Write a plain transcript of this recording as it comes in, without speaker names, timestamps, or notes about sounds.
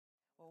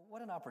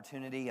What an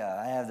opportunity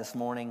I have this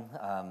morning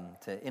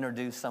to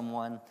introduce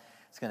someone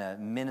that's going to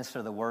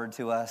minister the word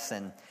to us.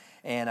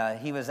 And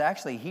he was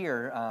actually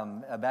here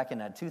back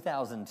in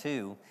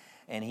 2002,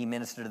 and he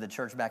ministered to the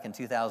church back in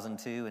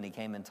 2002, and he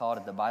came and taught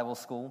at the Bible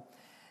school.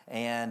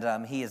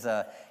 And he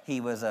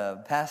was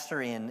a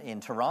pastor in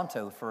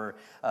Toronto for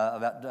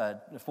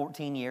about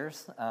 14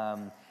 years.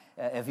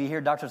 If you hear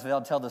Dr.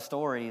 Savelle tell the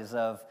stories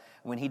of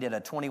when he did a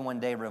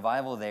 21-day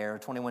revival there,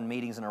 21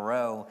 meetings in a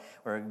row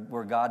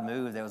where God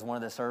moved, there was one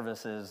of the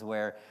services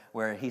where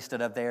he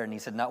stood up there and he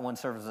said, not one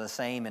service was the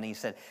same. And he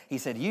said,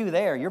 you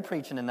there, you're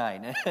preaching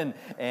tonight.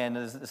 And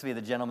this will be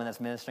the gentleman that's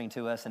ministering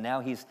to us. And now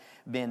he's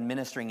been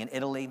ministering in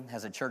Italy,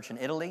 has a church in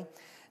Italy.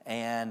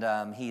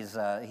 And he's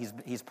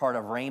part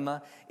of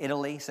Rhema,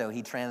 Italy, so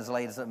he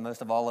translates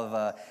most of all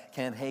of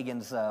Kenneth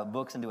Hagin's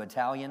books into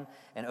Italian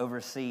and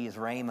oversees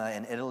Rhema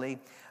in Italy.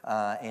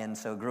 And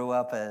so grew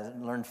up,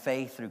 learned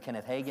faith through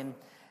Kenneth Hagin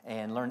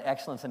and learned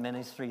excellence in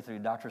ministry through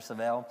Dr.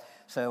 Savelle.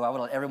 So I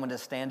would like everyone to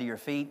stand to your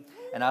feet,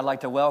 and I'd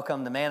like to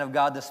welcome the man of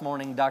God this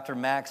morning, Dr.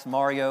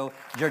 Mauro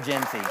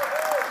Girgenti.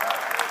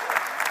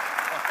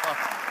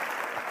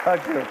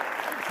 Thank you.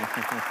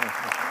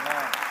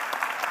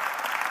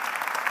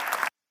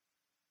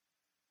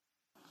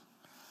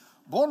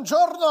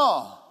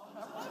 Buongiorno!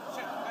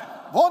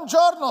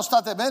 Buongiorno,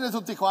 state bene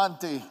tutti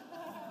quanti?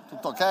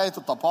 Tutto ok?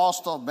 Tutto a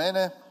posto?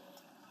 Bene?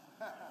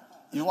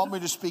 You want me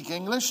to speak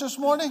English this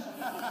morning?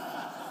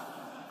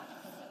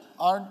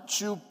 Aren't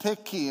you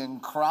picky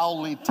in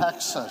Crowley,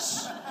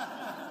 Texas?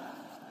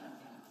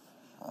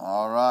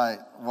 All right.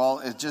 Well,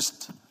 it's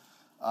just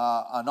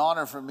an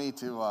honor for me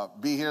to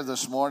be here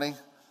this morning,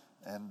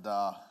 and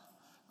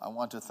I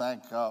want to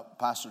thank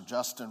Pastor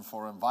Justin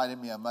for inviting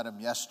me. I met him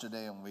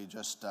yesterday, and we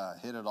just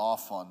hit it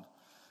off on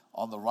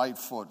the right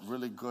foot.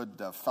 Really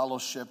good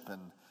fellowship and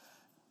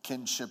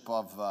kinship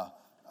of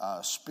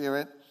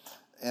spirit.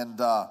 And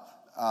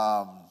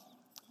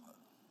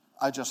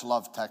I just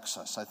love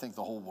Texas. I think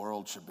the whole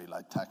world should be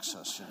like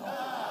Texas, you know.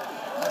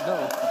 I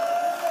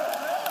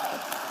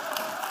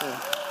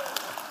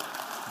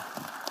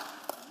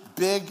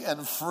do. Big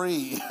and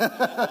free.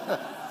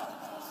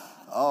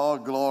 Oh,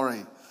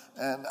 glory.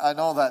 And I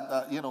know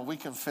that, we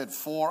can fit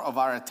 4 of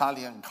our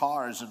Italian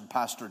cars in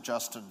Pastor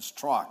Justin's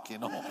truck,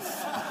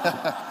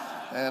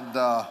 And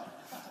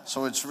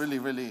so it's really,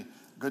 really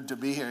good to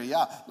be here.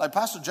 Yeah, like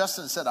Pastor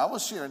Justin said, I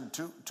was here in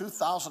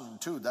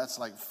 2002. That's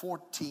like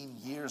 14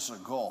 years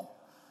ago.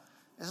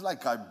 It's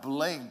like I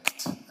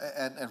blinked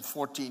and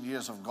 14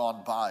 years have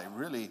gone by.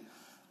 Really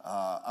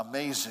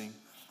amazing.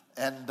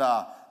 And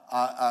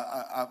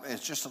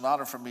it's just an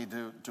honor for me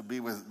to be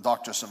with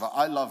Dr. Savelle.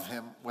 I love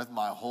him with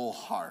my whole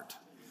heart.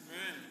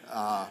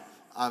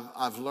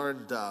 I've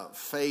learned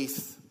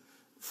faith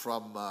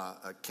from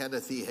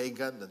Kenneth E.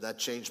 Hagin, and that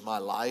changed my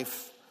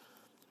life.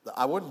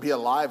 I wouldn't be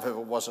alive if it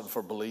wasn't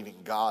for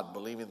believing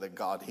that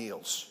God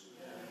heals.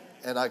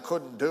 And I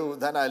couldn't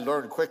then I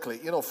learned quickly.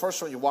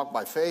 First when you walk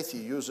by faith,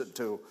 you use it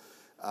to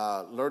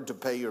learn to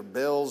pay your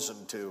bills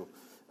and to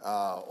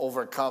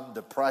overcome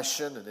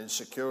depression and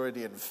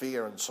insecurity and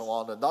fear and so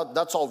on. And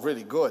that's all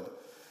really good.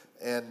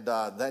 And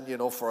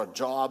then, for a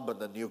job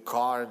and a new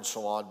car and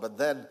so on. But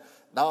then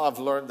now I've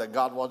learned that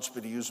God wants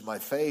me to use my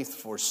faith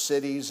for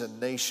cities and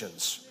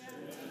nations.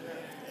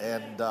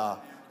 And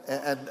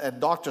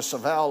Dr.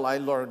 Savelle, I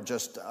learned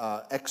just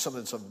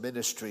excellence of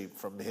ministry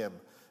from him.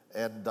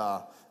 And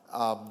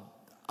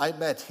I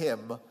met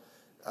him.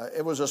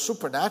 It was a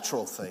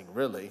supernatural thing,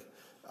 really.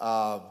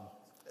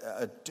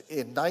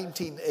 In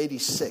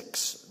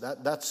 1986,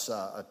 that's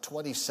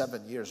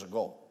 27 years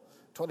ago,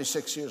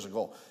 26 years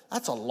ago.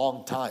 That's a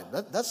long time.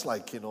 That's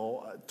like,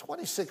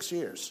 26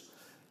 years.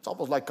 It's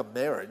almost like a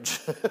marriage,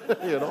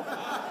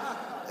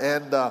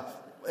 And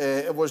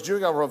it was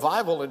during a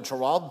revival in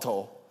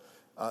Toronto.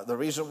 The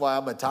reason why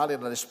I'm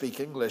Italian and I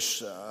speak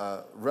English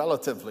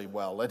relatively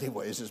well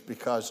anyways is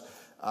because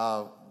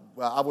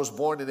I was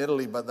born in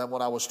Italy, but then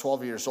when I was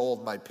 12 years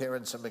old, my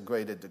parents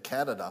immigrated to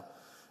Canada.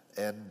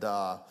 And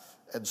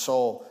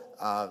so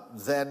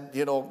then,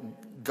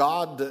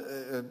 God,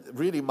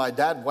 really, my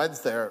dad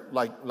went there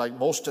like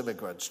most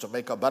immigrants to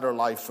make a better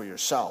life for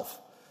yourself.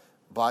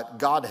 But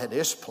God had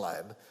his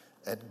plan,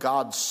 and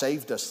God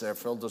saved us there,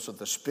 filled us with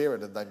the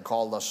Spirit, and then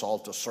called us all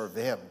to serve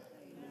him.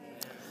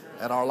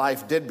 And our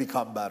life did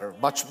become better,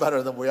 much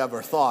better than we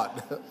ever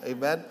thought.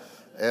 Amen?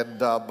 And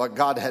but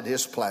God had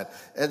his plan.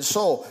 And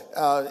so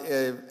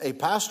a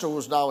pastor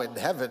who's now in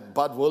heaven,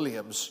 Bud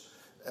Williams,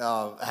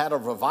 had a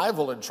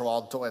revival in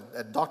Toronto,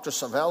 and Dr.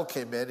 Savelle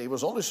came in. He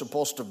was only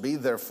supposed to be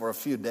there for a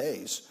few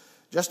days,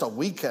 just a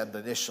weekend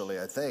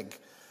initially, I think.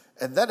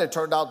 And then it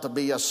turned out to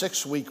be a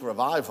 6-week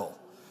revival.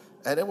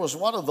 And it was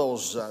one of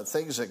those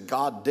things that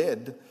God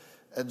did.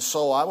 And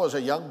so I was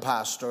a young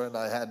pastor, and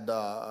I had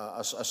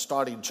a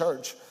starting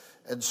church.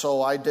 And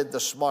so I did the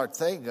smart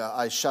thing.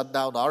 I shut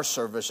down our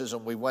services,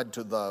 and we went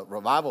to the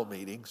revival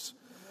meetings.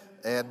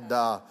 And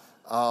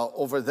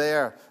over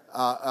there,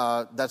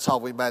 that's how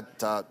we met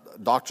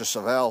Dr.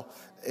 Savelle.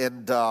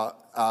 And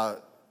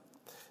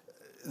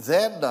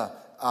then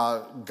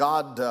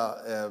God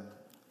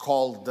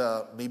called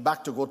me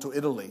back to go to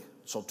Italy.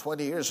 So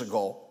 20 years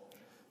ago,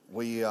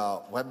 we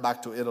went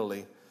back to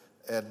Italy,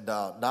 and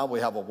now we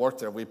have a work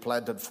there. We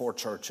planted 4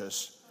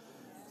 churches.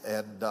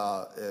 And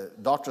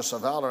Dr.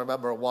 Savelle, I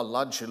remember at one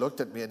lunch, he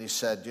looked at me and he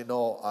said, you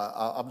know,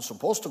 I'm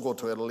supposed to go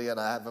to Italy and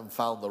I haven't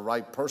found the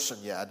right person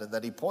yet. And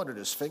then he pointed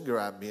his finger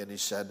at me and he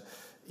said,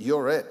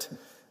 you're it.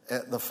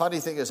 And the funny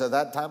thing is, at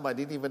that time, I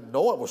didn't even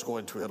know I was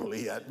going to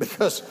Italy yet,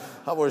 because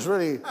I was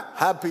really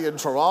happy in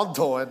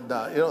Toronto, and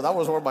that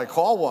was where my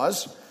call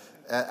was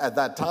at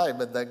that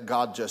time. And then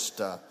God just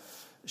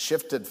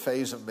shifted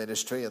phase of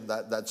ministry, and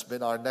that's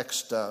been our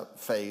next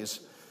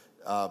phase.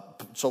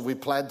 So we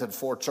planted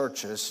 4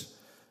 churches,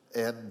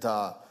 and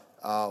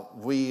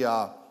we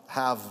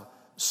have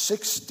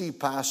 60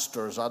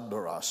 pastors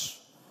under us.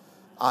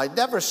 I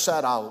never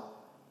set out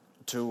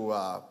to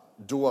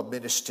do a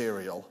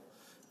ministerial.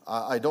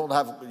 I don't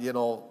have,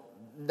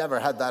 never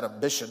had that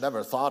ambition,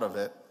 never thought of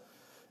it.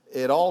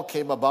 It all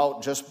came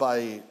about just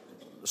by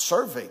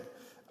serving.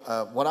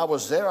 When I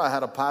was there, I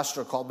had a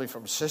pastor call me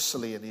from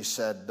Sicily, and he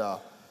said,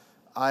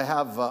 I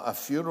have a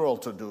funeral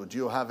to do. Do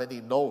you have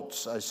any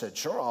notes? I said,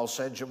 sure, I'll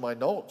send you my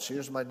notes.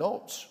 Here's my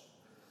notes.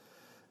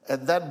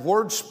 And then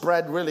word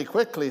spread really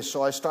quickly,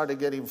 so I started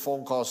getting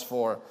phone calls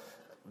for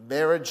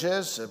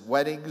marriages and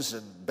weddings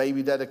and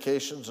baby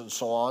dedications and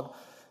so on.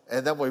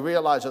 And then we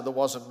realized that there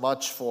wasn't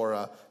much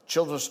for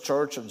children's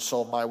church, and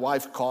so my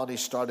wife Connie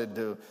started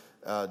to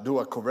do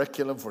a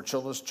curriculum for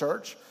children's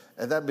church.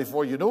 And then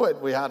before you knew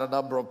it, we had a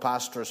number of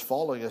pastors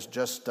following us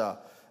just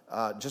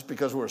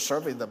because we were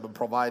serving them and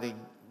providing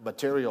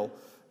material.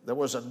 There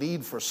was a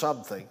need for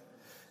something.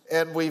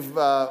 And we've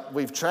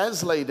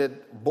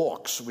translated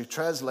books. We've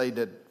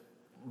translated,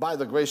 by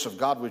the grace of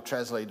God, we've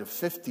translated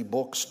 50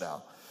 books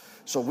now.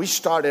 So we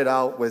started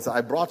out with,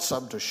 I brought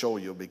some to show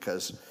you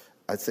because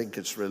I think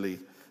it's really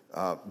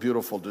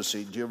beautiful to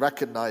see. Do you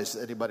recognize,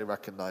 anybody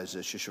recognize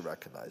this? You should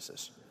recognize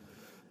this.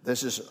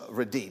 This is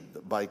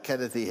Redeemed by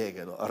Kenneth E.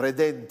 Hagin.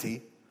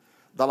 Redenti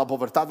dalla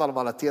povertà, dalla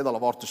malattia, dalla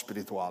morte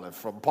spirituale.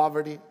 From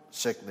poverty,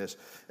 sickness,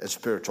 and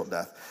spiritual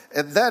death.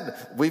 And then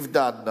we've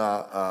done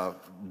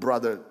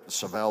Brother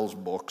Savelle's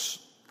books.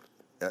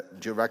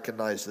 Do you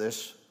recognize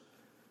this?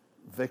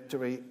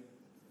 Vittoria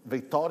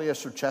e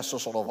successo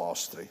sono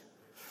vostri.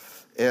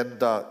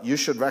 And you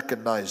should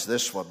recognize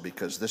this one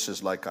because this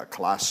is like a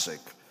classic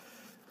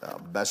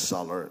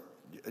bestseller.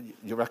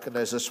 You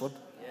recognize this one?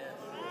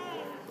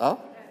 Huh?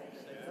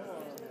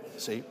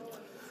 Sì.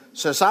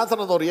 Se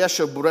Satana non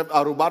riesce a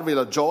rubarvi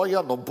la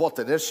gioia, non può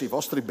tenersi I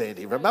vostri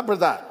beni. Remember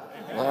that?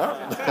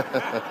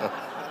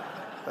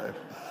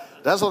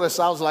 That's what it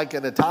sounds like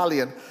in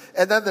Italian.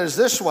 And then there's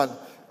this one,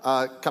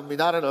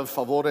 Camminare nel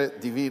favore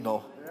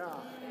divino.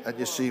 And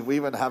you see, we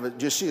even have it.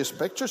 Do you see his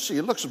picture? See,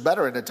 he looks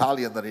better in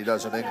Italian than he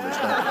does in English.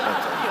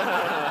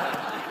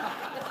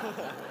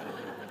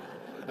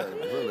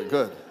 Really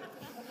good.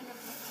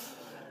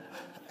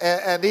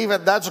 And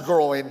even that's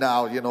growing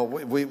now.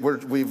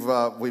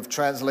 We've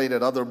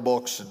translated other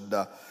books,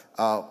 and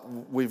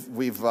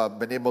we've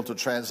been able to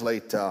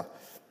translate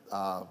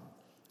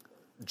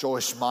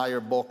Joyce Meyer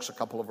books, a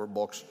couple of her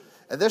books.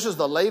 And this is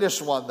the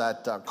latest one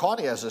that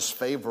Connie has this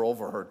favor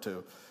over her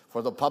to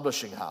for the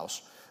publishing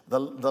house.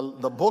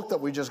 The book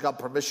that we just got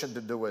permission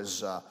to do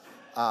is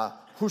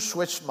Who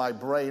Switched My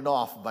Brain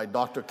Off by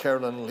Dr.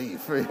 Carolyn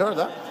Leaf. You heard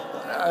that?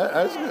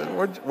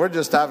 We're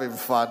just having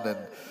fun and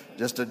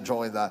just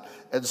enjoying that.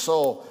 And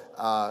so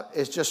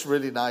it's just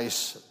really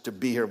nice to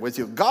be here with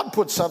you. God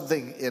put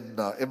something in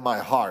my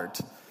heart.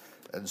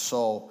 And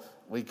so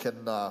we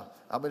can,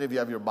 how many of you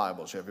have your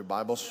Bibles? You have your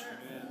Bibles?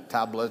 Amen.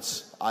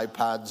 Tablets,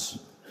 iPads,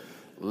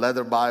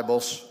 leather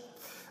Bibles.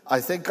 I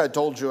think I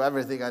told you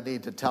everything I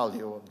need to tell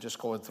you. I'm just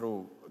going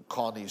through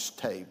Connie's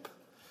tape.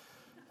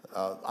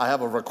 I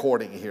have a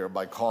recording here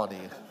by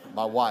Connie,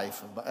 my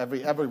wife.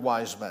 Every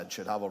wise man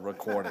should have a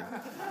recording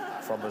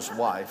from his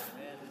wife.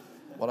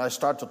 When I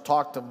start to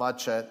talk too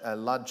much at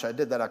lunch, I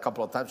did that a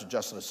couple of times with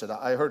Justin. I said,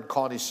 I heard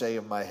Connie say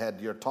in my head,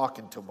 you're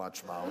talking too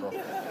much, Mauro.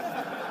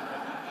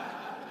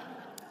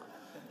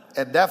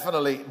 And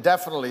definitely,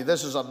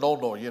 this is a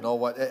no-no. You know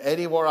what?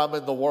 Anywhere I'm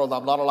in the world,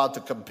 I'm not allowed to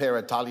compare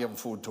Italian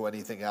food to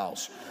anything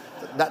else.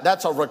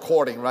 That's a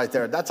recording right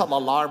there. That's an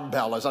alarm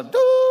bell. It's like,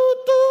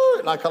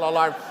 doo, like an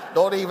alarm.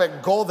 Don't even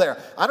go there.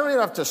 I don't even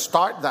have to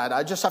start that.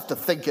 I just have to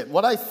think it.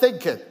 When I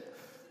think it,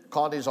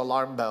 Connie's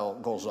alarm bell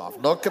goes off.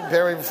 No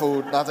comparing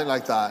food, nothing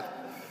like that.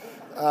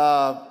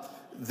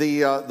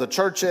 The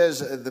churches,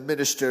 the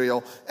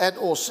ministerial. And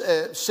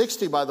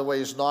 60, by the way,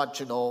 is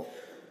not,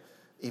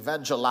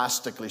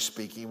 evangelistically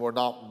speaking. We're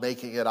not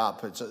making it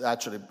up. It's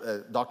actually,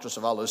 Dr.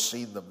 Savelle has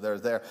seen them. They're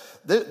there.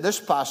 This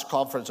past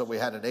conference that we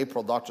had in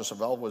April, Dr.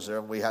 Savelle was there,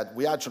 and we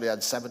actually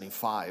had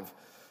 75.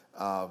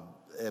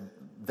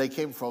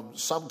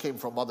 Some came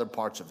from other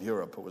parts of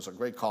Europe. It was a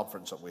great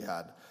conference that we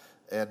had.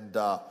 And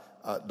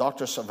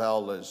Dr.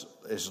 Savelle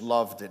is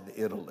loved in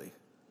Italy.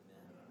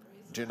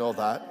 Do you know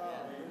that?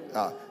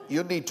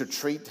 You need to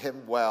treat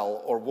him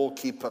well, or we'll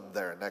keep him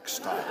there next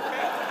time.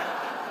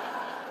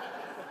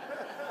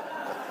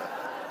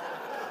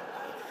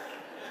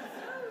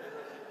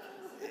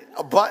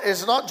 But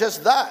it's not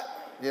just that.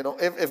 You know,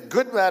 if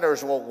good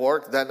manners won't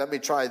work, then let me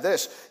try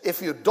this.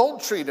 If you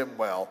don't treat him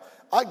well,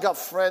 I got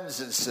friends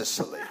in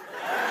Sicily.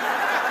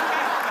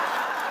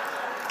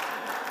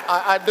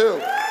 I do.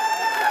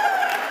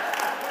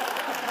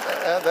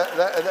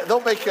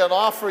 They'll make you an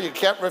offer you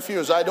can't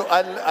refuse. I do.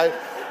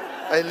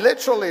 I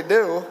literally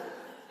do.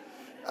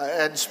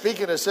 And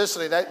speaking of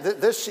Sicily,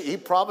 this he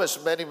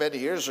promised many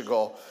years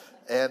ago,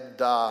 and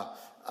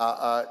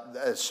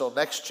so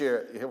next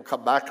year he'll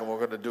come back and we're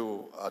going to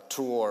do a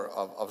tour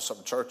of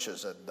some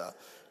churches, and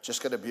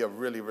just going to be a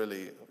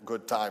really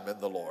good time in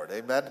the Lord.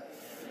 Amen.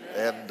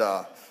 And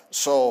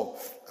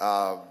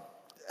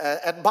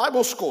and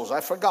Bible schools.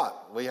 I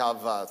forgot we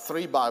have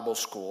 3 Bible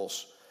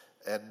schools,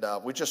 and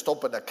we just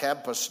opened a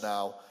campus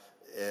now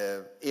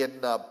in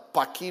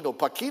Pachino.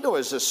 Pachino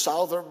is the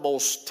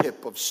southernmost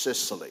tip of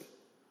Sicily.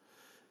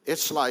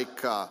 It's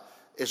like,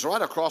 it's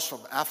right across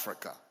from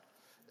Africa.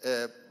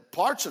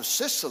 Parts of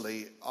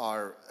Sicily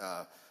are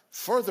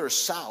further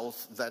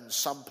south than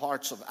some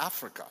parts of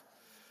Africa.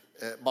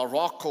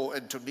 Morocco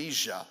and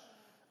Tunisia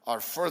are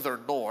further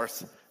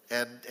north,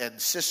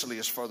 and Sicily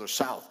is further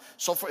south.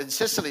 So in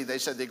Sicily, they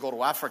said they go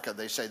to Africa,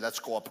 they say, let's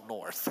go up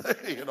north,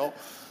 you know.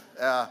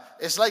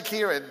 It's like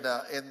here in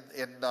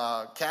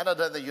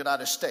Canada and the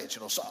United States.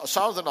 You know,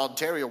 southern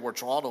Ontario, where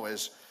Toronto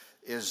is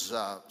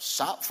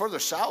further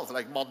south,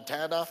 like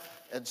Montana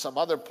and some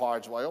other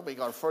parts,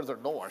 Wyoming, are further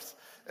north.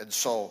 And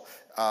so,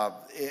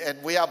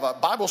 and we have a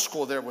Bible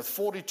school there with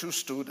 42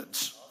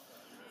 students,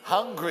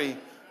 hungry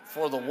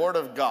for the Word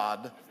of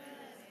God.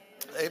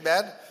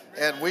 Amen.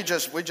 And we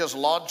just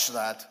launched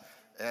that.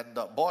 And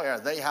boy, are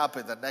they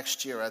happy that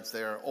next year at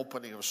their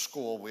opening of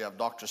school, we have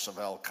Dr.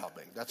 Savelle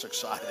coming. That's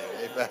exciting.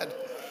 Amen.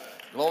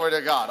 Glory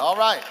to God. All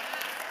right.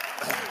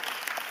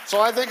 So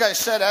I think I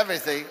said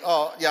everything.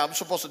 Oh, yeah, I'm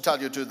supposed to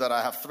tell you, too, that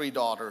I have 3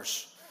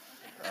 daughters.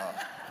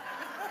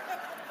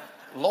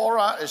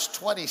 Laura is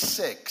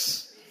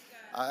 26.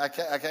 I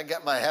can't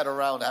get my head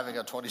around having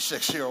a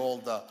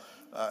 26-year-old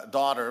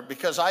daughter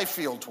because I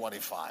feel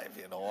 25,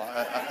 you know.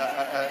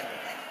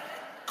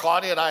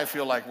 Connie and I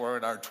feel like we're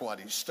in our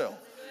 20s still.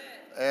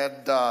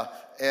 And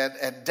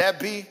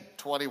Debbie,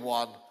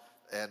 21,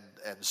 and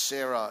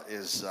Sarah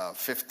is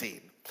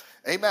 15.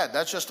 Amen.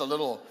 That's just a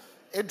little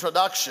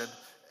introduction.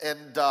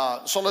 And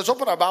so let's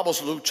open our Bibles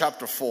to Luke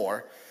chapter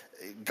 4.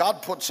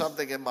 God put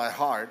something in my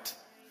heart,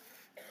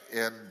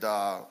 and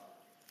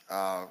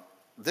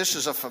this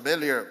is a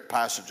familiar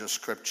passage of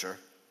Scripture.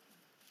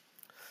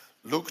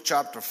 Luke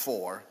chapter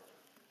 4.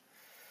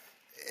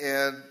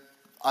 And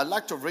I'd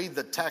like to read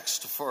the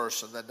text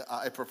first, and then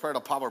I prepared a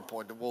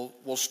PowerPoint, and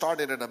we'll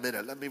start it in a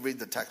minute. Let me read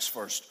the text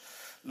first.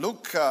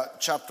 Luke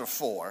chapter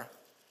 4.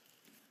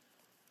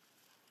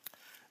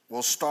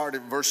 We'll start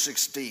in verse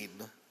 16.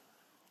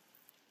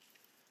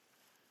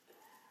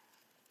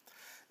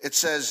 It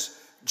says,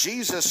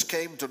 Jesus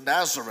came to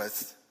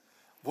Nazareth,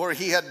 where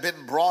he had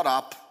been brought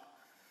up,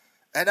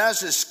 and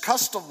as his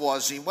custom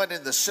was, he went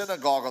in the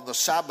synagogue on the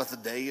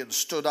Sabbath day and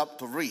stood up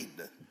to read.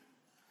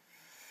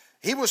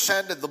 He was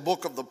handed the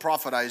book of the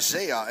prophet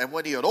Isaiah, and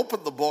when he had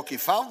opened the book, he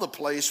found the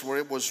place where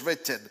it was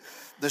written,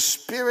 "The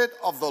Spirit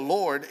of the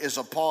Lord is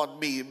upon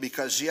me,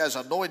 because he has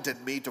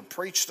anointed me to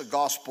preach the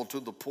gospel to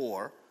the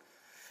poor.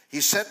 He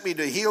sent me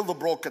to heal the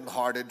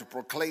brokenhearted, to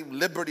proclaim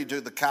liberty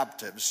to the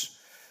captives,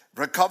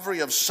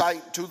 recovery of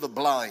sight to the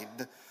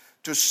blind,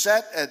 to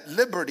set at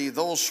liberty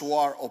those who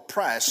are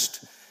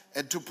oppressed,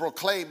 and to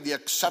proclaim the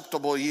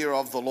acceptable year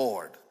of the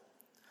Lord."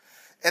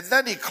 And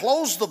then he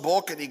closed the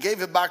book and he gave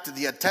it back to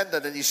the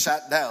attendant and he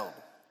sat down.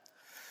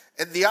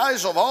 And the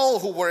eyes of all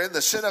who were in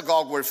the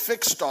synagogue were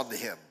fixed on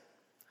him.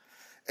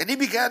 And he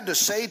began to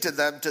say to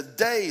them,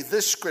 "Today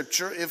this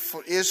scripture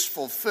is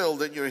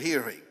fulfilled in your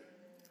hearing."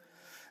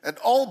 And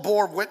all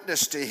bore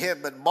witness to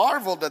him and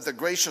marveled at the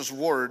gracious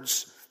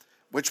words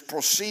which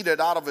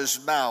proceeded out of his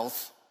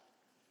mouth.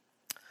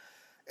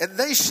 And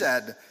they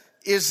said,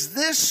 "Is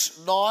this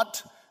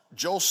not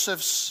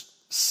Joseph's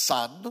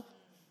son?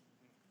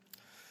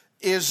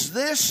 Is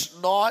this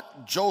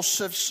not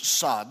Joseph's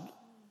son?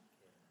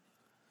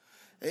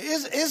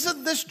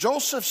 Isn't this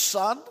Joseph's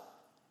son?"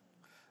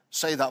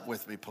 Say that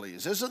with me,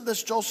 please. Isn't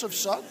this Joseph's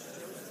son?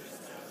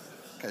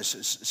 Okay,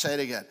 say it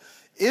again.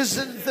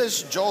 Isn't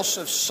this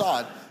Joseph's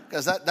son?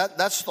 Because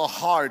that's the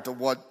heart of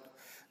what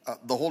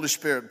the Holy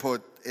Spirit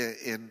put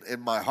in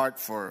my heart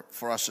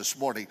for us this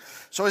morning.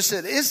 So he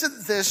said,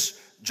 "Isn't this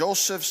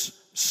Joseph's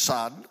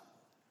son?"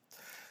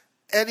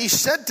 And he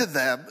said to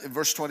them, in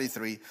verse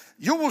 23,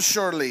 "You will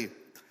surely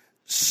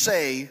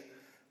say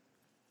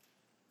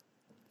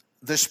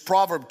this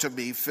proverb to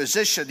me,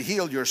 'Physician,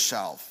 heal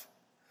yourself.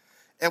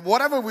 And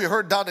whatever we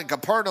heard done in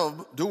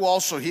Capernaum, do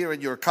also here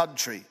in your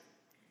country.'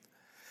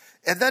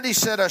 And then he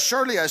said,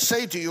 'Surely I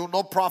say to you,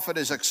 no prophet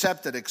is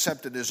accepted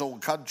except in his own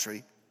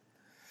country.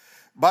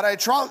 But I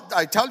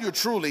tell you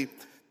truly,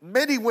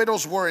 many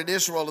widows were in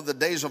Israel in the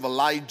days of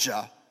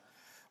Elijah,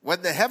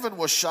 when the heaven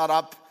was shut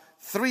up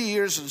 3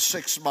 years and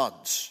 6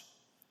 months.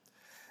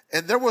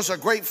 And there was a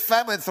great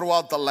famine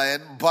throughout the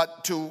land,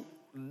 but to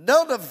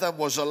none of them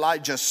was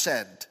Elijah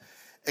sent,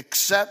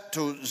 except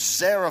to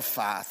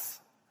Zarephath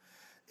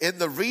in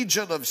the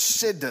region of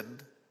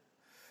Sidon,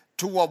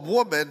 to a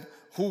woman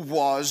who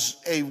was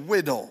a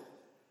widow.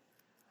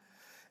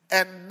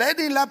 And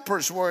many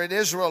lepers were in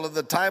Israel in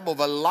the time of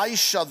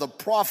Elisha the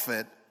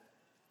prophet,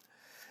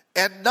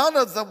 and none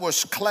of them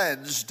was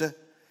cleansed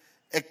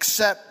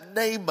except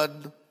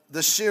Naaman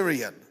the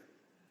Syrian.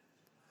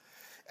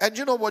 And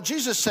you know what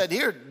Jesus said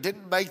here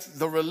didn't make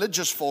the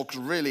religious folks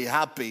really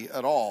happy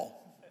at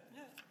all.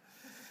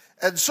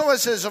 And so it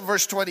says in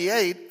verse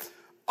 28,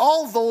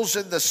 all those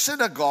in the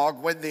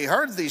synagogue, when they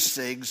heard these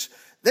things,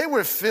 they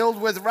were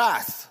filled with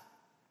wrath.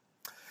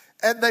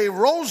 And they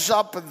rose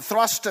up and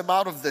thrust him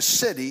out of the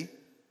city,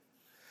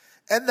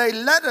 and they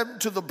led him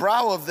to the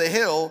brow of the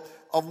hill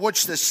of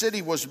which the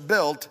city was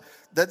built,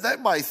 that they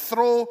might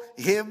throw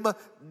him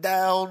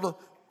down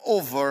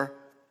over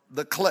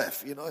the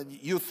cliff. You know, and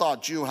you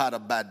thought you had a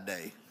bad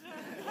day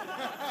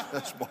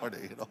this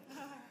morning, you know.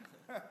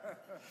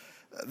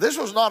 This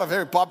was not a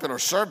very popular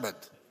sermon.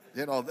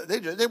 You know,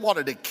 they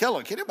wanted to kill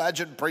him. Can you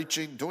imagine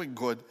preaching, doing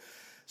good?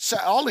 So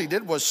all he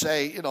did was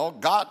say, you know,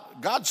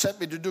 God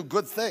sent me to do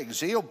good things,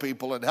 heal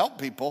people and help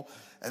people,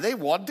 and they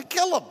wanted to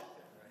kill him.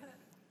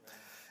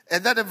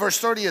 And then in verse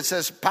 30 it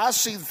says,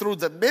 passing through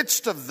the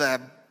midst of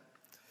them,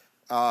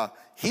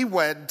 he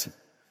went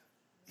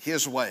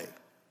his way.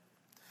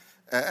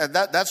 And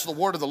that's the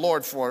word of the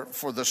Lord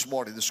for this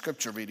morning, the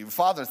scripture reading.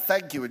 Father,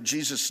 thank you in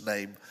Jesus'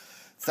 name.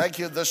 Thank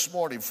you this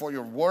morning for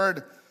your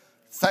word.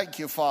 Thank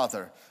you,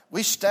 Father.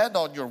 We stand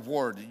on your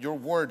word. Your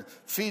word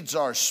feeds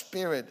our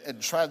spirit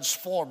and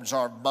transforms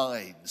our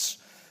minds.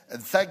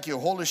 And thank you,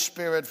 Holy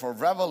Spirit, for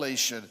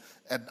revelation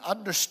and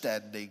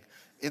understanding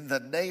in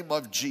the name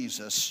of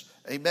Jesus.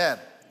 Amen.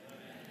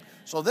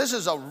 So this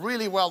is a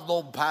really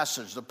well-known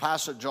passage, the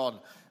passage on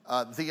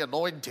the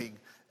anointing.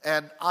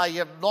 And I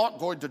am not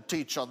going to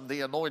teach on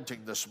the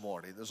anointing this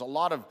morning. There's a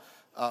lot of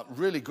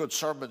really good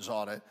sermons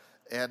on it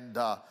and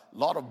a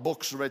lot of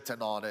books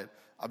written on it.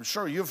 I'm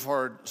sure you've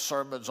heard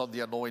sermons on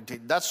the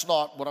anointing. That's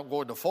not what I'm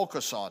going to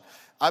focus on.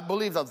 I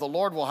believe that the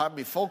Lord will have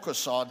me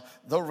focus on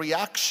the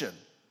reaction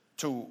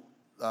to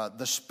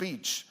the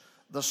speech,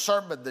 the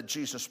sermon that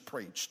Jesus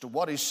preached, to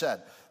what he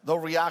said, the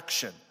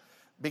reaction.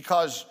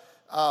 Because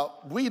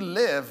we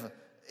live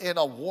in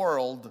a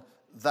world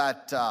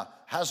that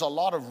has a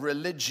lot of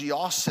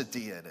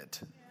religiosity in it.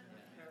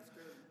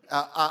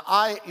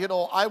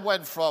 I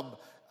went from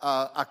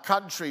a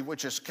country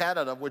which is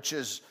Canada, which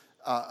is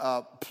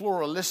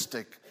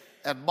pluralistic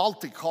and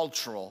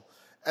multicultural,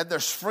 and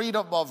there's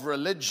freedom of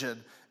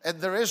religion,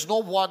 and there is no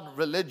one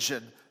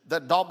religion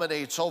that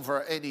dominates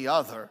over any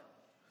other.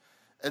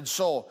 And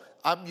so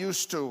I'm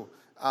used to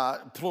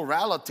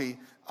plurality.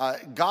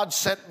 God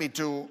sent me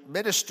to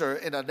minister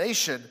in a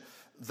nation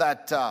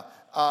that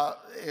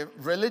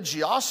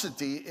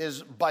religiosity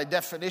is by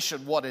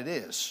definition what it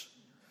is.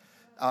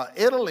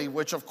 Italy,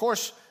 which of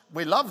course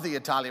we love the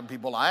Italian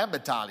people. I am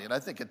Italian. I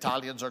think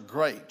Italians are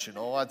great, you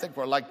know. I think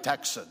we're like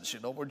Texans,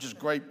 you know. We're just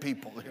great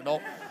people, you know.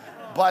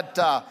 But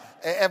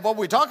and when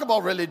we talk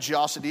about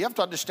religiosity, you have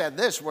to understand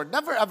this. We're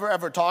never,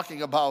 ever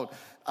talking about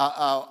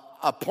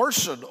a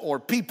person or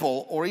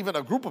people or even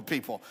a group of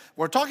people.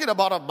 We're talking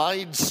about a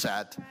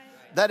mindset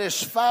that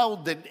is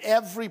found in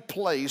every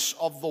place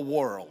of the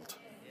world.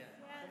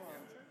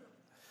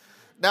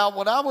 Now,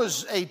 when I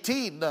was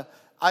 18,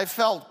 I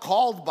felt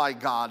called by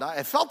God.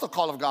 I felt the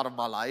call of God in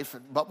my life,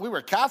 but we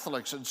were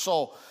Catholics. And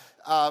so,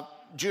 I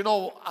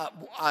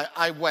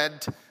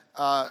went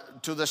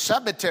to the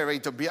cemetery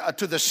to be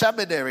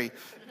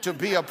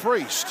a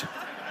priest.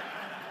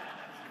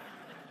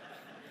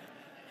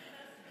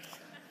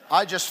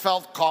 I just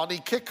felt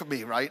Connie kick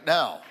me right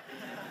now.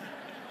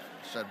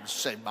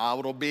 Say,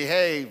 Mauro,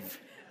 behave.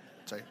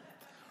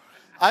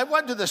 I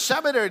went to the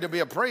seminary to be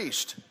a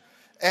priest.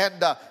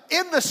 And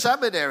in the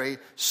seminary,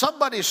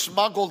 somebody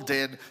smuggled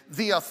in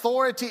The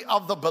Authority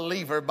of the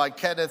Believer by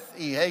Kenneth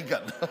E.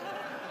 Hagin.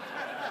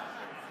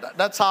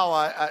 That's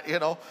how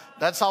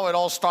that's how it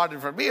all started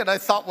for me. And I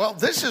thought, well,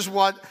 this is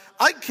what,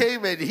 I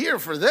came in here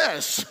for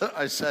this.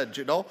 I said,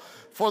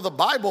 for the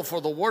Bible, for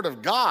the Word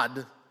of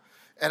God.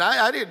 And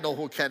I didn't know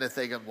who Kenneth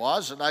Hagin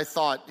was. And I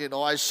thought,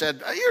 I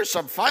said,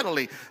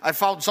 finally, I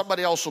found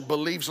somebody else who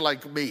believes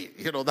like me.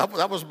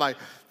 That was my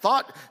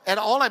thought. And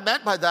all I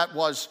meant by that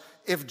was,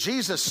 if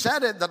Jesus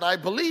said it, then I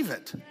believe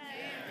it.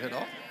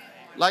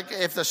 Like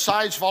if the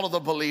signs follow the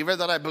believer,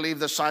 then I believe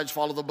the signs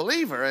follow the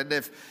believer. And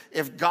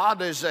if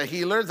God is a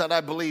healer, then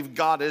I believe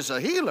God is a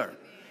healer.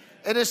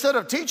 And instead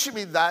of teaching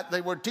me that,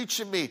 they were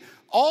teaching me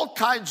all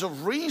kinds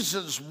of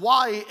reasons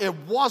why it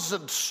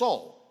wasn't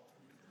so.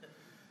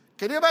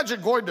 Can you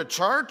imagine going to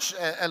church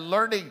and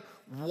learning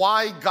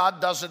why God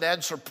doesn't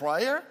answer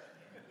prayer?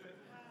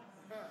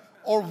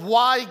 Or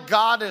why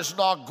God is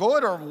not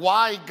good, or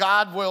why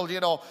God will,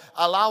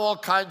 allow all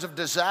kinds of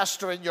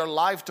disaster in your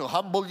life to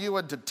humble you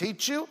and to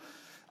teach you.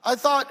 I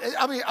thought,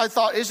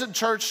 isn't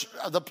church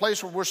the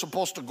place where we're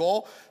supposed to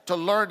go to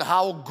learn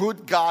how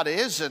good God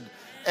is? And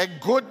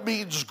good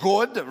means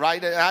good,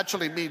 right? It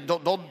actually means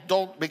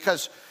don't,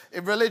 because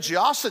in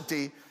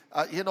religiosity,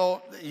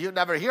 you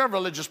never hear a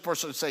religious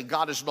person say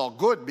God is not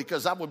good,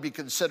 because that would be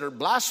considered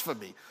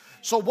blasphemy.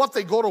 So what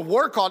they go to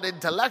work on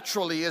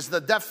intellectually is the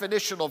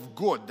definition of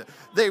good.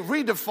 They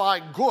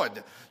redefine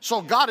good.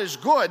 So God is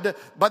good,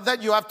 but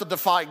then you have to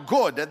define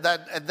good. And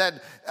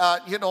then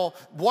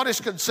what is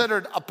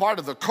considered a part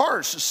of the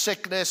curse,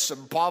 sickness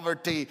and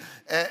poverty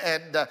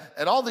and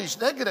all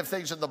these negative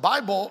things in the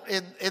Bible,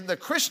 in the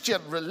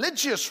Christian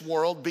religious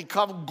world,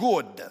 become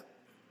good.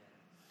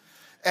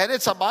 And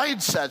it's a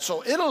mindset.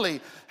 So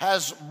Italy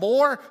has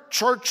more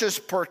churches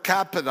per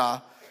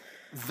capita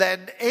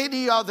than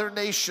any other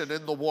nation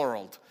in the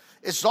world.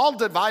 It's all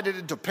divided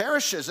into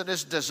parishes, and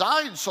it's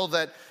designed so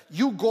that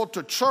you go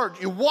to church,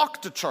 you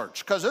walk to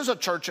church, because there's a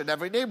church in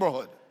every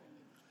neighborhood.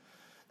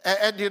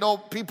 And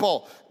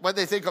people, when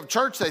they think of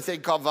church, they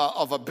think of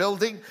a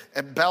building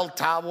and bell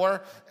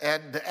tower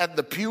and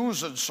the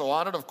pews and so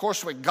on. And of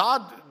course, when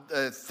God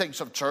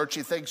thinks of church,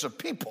 he thinks of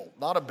people,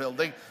 not a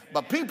building,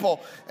 but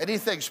people. And he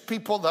thinks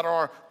people that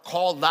are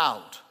called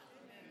out.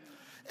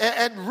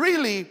 And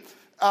really,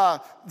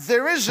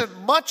 there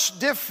isn't much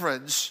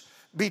difference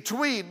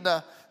between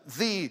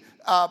the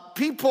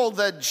people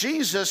that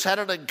Jesus had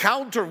an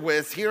encounter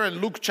with here in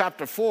Luke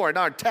chapter 4 in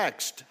our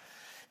text,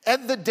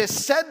 and the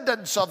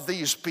descendants of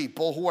these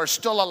people who are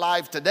still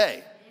alive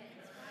today,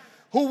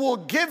 who will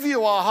give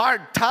you a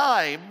hard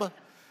time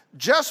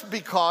just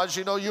because,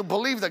 you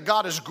believe that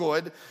God is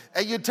good,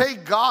 and you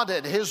take God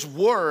at his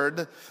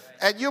word,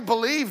 and you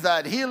believe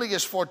that healing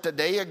is for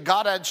today, and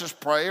God answers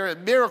prayer,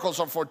 and miracles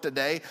are for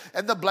today,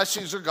 and the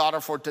blessings of God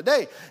are for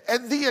today.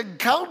 And the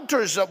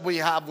encounters that we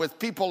have with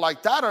people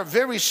like that are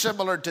very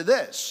similar to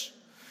this,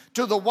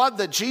 to the one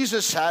that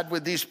Jesus had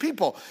with these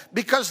people,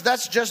 because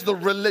that's just the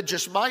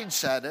religious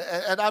mindset.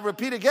 And I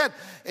repeat again,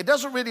 it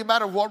doesn't really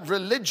matter what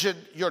religion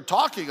you're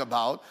talking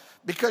about,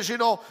 because,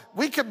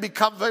 we can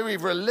become very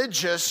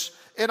religious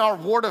in our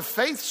Word of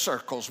Faith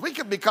circles. We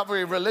can become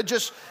very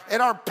religious in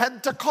our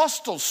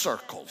Pentecostal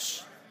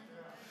circles.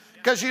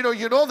 Because, you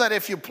know that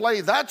if you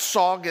play that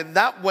song in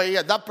that way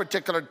at that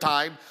particular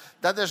time,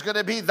 then there's going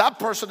to be, that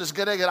person is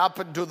going to get up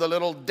and do the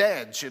little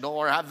dance,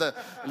 or have the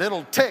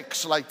little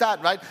ticks like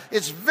that, right?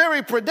 It's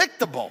very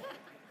predictable.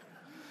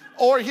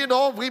 Or,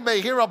 we may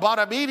hear about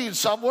a meeting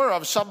somewhere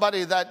of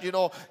somebody that,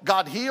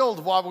 got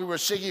healed while we were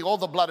singing "Oh,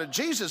 the blood of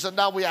Jesus." And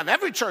now we have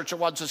every church that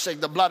wants to sing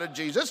the blood of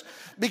Jesus,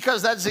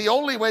 because that's the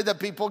only way that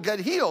people get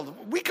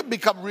healed. We can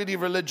become really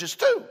religious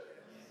too.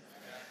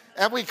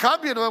 And we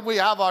come, and we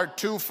have our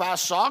 2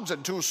 fast songs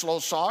and 2 slow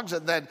songs,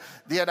 and then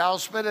the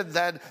announcement, and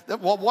then,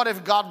 well, what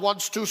if God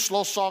wants 2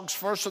 slow songs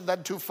first and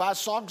then 2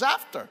 fast songs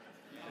after?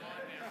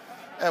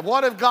 And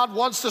what if God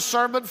wants the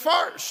sermon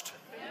first?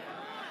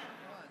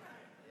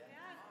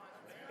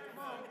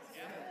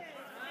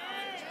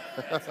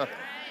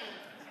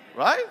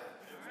 Right?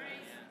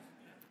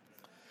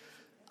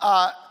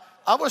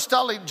 I was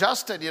telling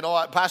Justin,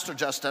 Pastor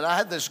Justin, I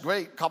had this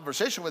great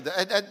conversation with him.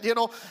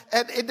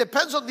 And it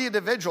depends on the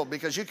individual,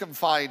 because you can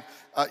find,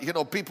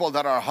 people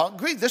that are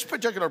hungry. This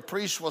particular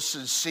priest was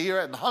sincere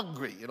and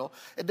hungry,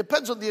 It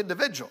depends on the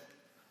individual.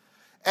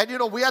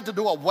 And, we had to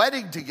do a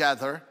wedding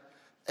together.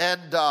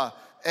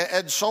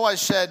 And so I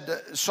said,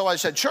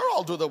 sure,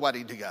 I'll do the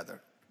wedding together.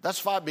 That's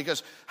fine,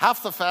 because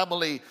half the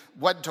family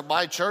went to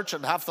my church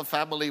and half the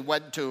family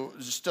went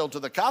still to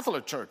the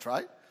Catholic Church,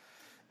 right?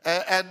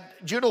 And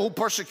do you know who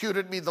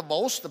persecuted me the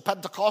most? The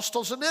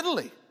Pentecostals in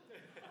Italy.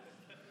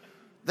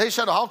 They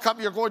said, how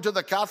come you're going to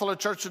the Catholic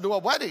Church to do a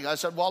wedding? I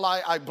said, well,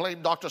 I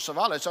blame Dr.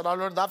 Saval. I said, I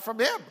learned that from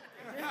him.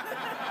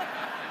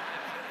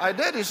 I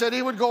did. He said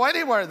he would go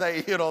anywhere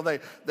they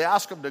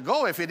asked him to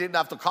go if he didn't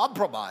have to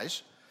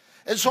compromise.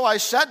 And so I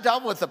sat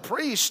down with the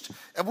priest,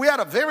 and we had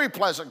a very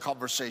pleasant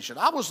conversation.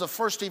 I was the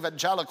first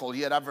evangelical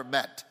he had ever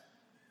met.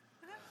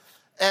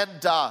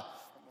 And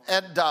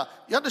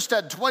you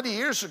understand, 20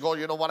 years ago,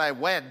 when I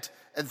went,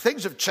 and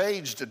things have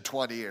changed in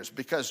 20 years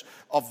because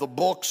of the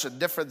books and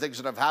different things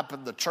that have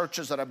happened, the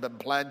churches that have been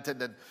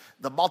planted and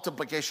the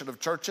multiplication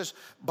of churches.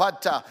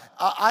 But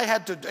I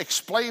had to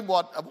explain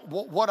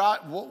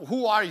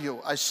who are you?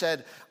 I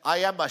said, I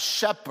am a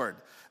shepherd.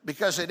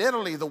 Because in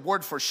Italy, the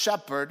word for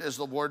shepherd is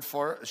the word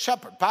for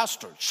shepherd,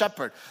 pastor,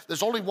 shepherd.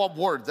 There's only one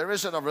word. There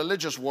isn't a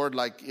religious word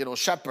like,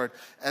 shepherd,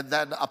 and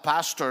then a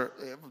pastor.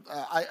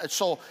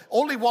 So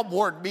only one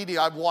word, meaning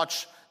I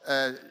watch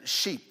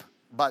sheep.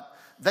 But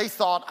they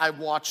thought I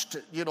watched,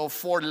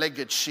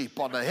 4-legged sheep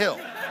on a hill.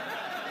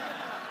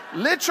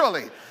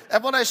 Literally.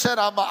 And when I said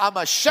I'm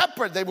a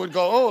shepherd, they would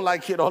go, oh,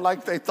 like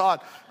they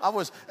thought I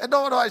was. And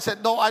no, I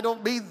said, no, I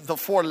don't mean the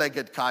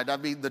 4-legged kind. I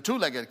mean the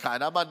 2-legged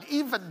kind. I'm an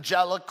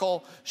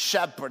evangelical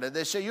shepherd. And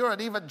they say, you're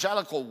an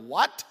evangelical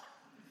what?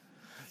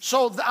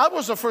 So I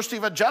was the first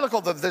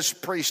evangelical that this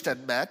priest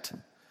had met.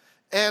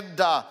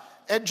 And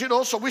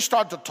so we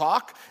started to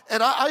talk.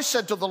 And I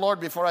said to the Lord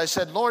before, I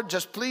said, Lord,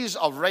 just please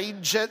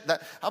arrange it.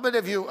 How many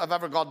of you have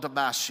ever gone to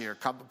Mass here?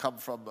 Come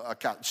from a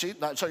Catholic? See,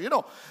 they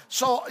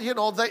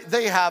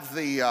have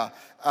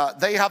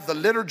the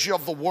liturgy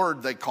of the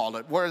Word, they call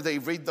it, where they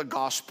read the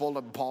Gospel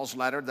and Paul's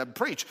letter, then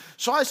preach.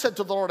 So I said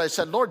to the Lord, I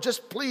said, Lord,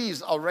 just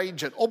please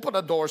arrange it. Open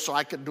a door so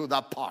I can do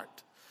that part.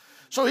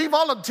 So he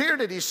volunteered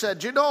it. He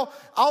said,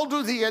 I'll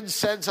do the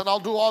incense and I'll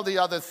do all the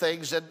other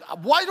things. And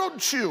why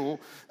don't you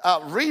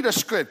read a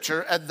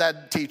scripture and then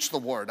teach the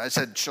word? I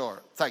said,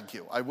 sure, thank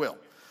you, I will.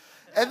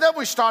 And then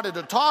we started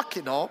to talk,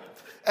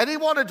 and he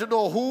wanted to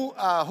know who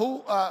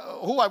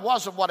I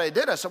was and what I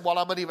did. I said, well,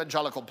 I'm an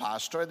evangelical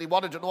pastor. And he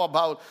wanted to know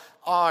about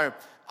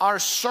our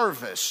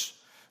service.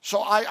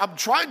 So I'm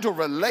trying to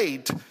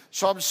relate.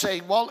 So I'm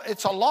saying, well,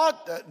 it's a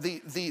lot,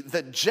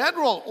 the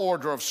general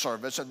order of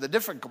service and the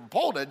different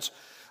components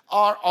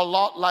are a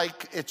lot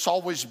like it's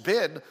always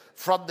been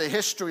from the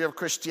history of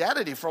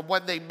Christianity, from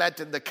when they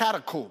met in the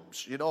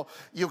catacombs.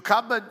 You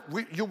come and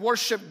you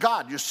worship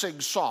God, you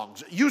sing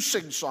songs. You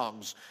sing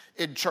songs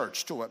in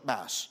church too at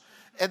Mass.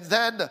 And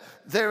then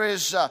there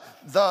is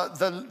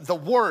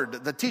the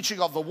word, the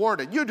teaching of the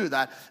word, and you do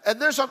that. And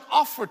there's an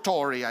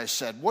offertory, I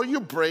said, where you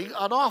bring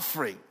an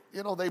offering.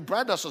 They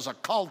brand us as a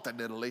cult in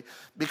Italy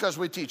because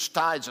we teach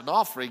tithes and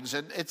offerings,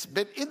 and it's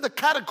been in the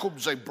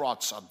catacombs they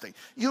brought something.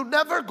 You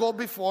never go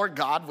before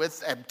God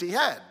with empty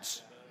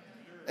hands.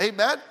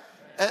 Amen?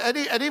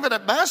 And even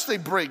at Mass they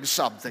bring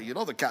something.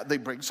 They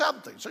bring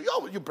something. So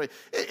you bring.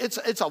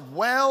 It's a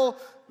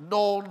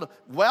well-known,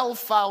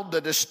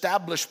 well-founded,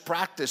 established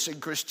practice in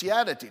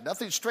Christianity.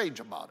 Nothing strange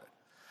about it.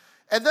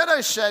 And then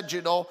I said,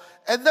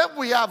 and then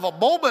we have a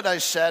moment, I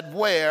said,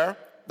 where...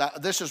 Now,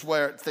 this is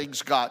where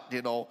things got,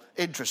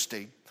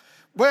 interesting.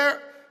 Where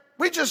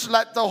we just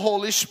let the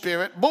Holy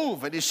Spirit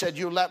move. And he said,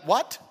 you let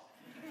what?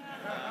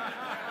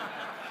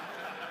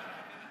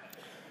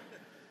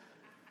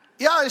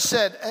 Yeah, I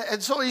said,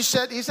 and so he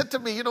said to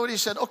me, he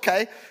said,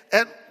 okay,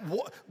 and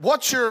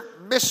what's your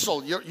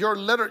missal,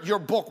 your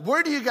book?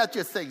 Where do you get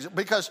your things?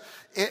 Because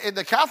in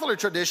the Catholic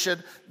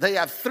tradition, they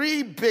have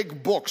 3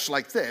 big books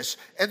like this,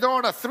 and they're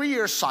on a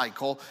 3-year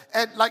cycle.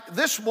 And like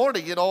this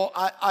morning,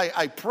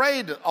 I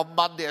prayed on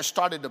Monday. I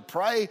started to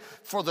pray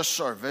for the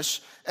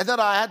service, and then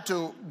I had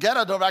to get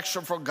a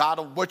direction from God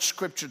on which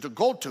scripture to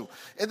go to.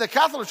 In the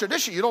Catholic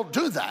tradition, you don't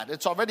do that.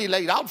 It's already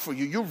laid out for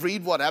you. You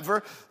read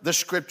whatever the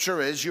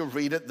scripture is. You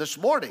read it this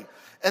morning.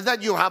 And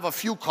then you have a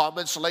few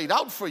comments laid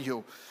out for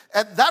you.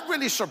 And that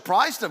really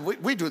surprised him.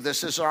 We do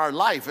this as our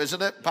life,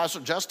 isn't it,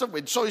 Pastor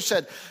Justin? So he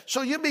said,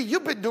 so you mean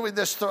you've been doing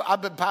this,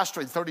 I've been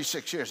pastoring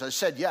 36 years. I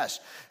said, yes.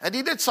 And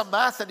he did some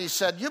math and he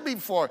said, you mean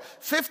for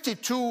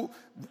 52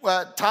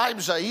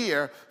 times a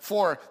year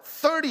for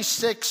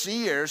 36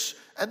 years,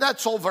 and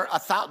that's over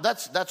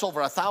 1,000, that's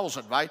over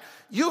 1,000, right?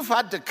 You've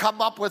had to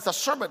come up with a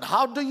sermon.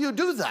 How do you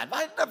do that?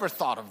 I never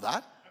thought of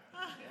that.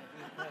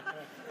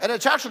 And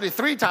it's actually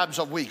 3 times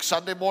a week,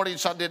 Sunday morning,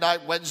 Sunday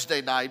night,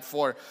 Wednesday night,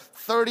 for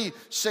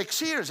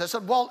 36 years. I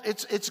said, well,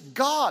 it's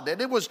God.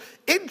 And it was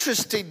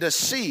interesting to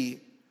see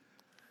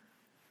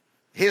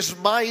his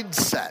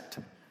mindset,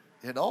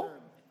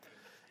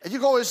 And you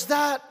go, is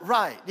that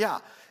right? Yeah.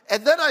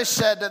 And then I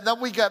said, and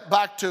then we get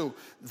back to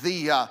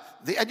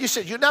and you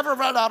said, you never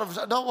ran out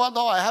of,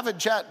 no, I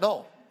haven't yet,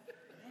 no.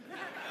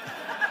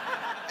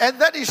 And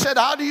then he said,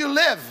 how do you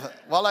live?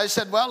 I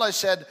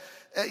said,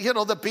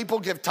 the people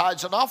give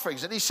tithes and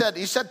offerings. And he said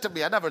to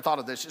me, I never thought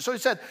of this. So he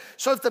said,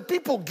 so if the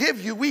people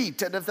give, you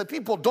eat. And if the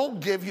people don't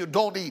give, you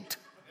don't eat.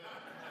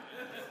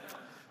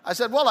 I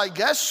said, well, I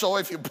guess so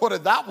if you put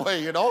it that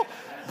way,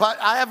 But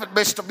I haven't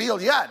missed a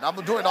meal yet. I'm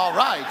doing all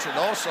right,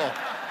 so.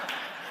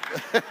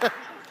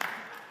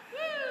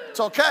 It's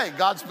okay.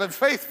 God's been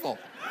faithful.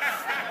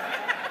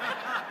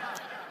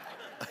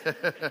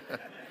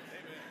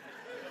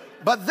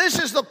 But this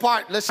is the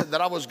part, listen, that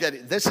I was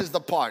getting. This is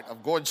the part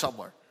of going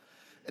somewhere.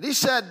 And he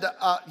said,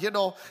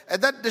 and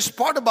then this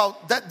part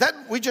about that, then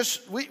we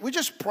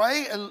just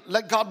pray and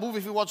let God move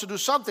if he wants to do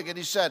something. And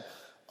he said,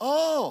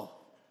 oh.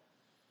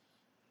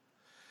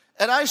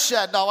 And I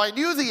said, now I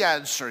knew the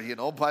answer,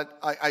 but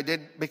I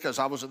didn't, because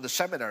I was in the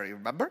seminary,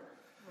 remember?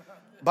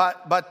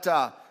 But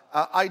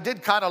I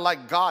did kind of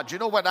like God.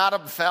 When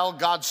Adam fell,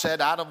 God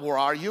said, Adam, where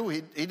are you?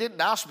 He didn't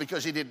ask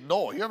because he didn't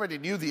know. He already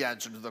knew the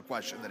answer to the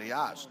question that he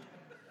asked.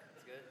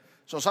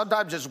 So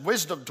sometimes it's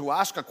wisdom to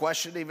ask a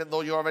question even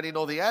though you already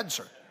know the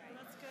answer.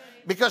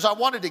 Because I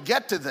wanted to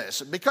get to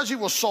this. And because he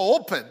was so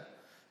open,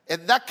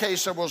 in that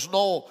case there was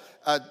no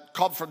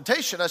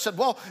confrontation. I said,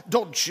 well,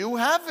 don't you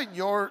have in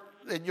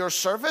your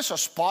service a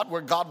spot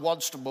where God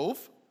wants to move?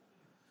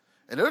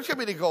 And he looked at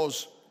me and he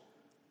goes,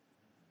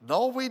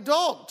 no, we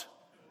don't.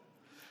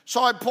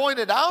 So I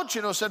pointed out,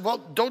 said, well,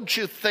 don't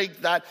you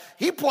think that?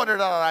 He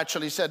pointed out,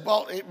 actually, said,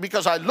 well,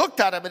 because I looked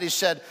at him and he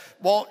said,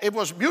 well, it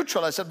was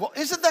mutual. I said, well,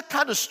 isn't that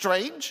kind of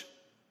strange?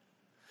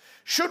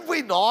 Should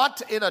we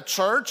not in a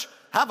church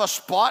have a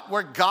spot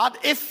where God,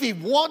 if he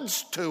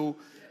wants to,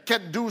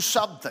 can do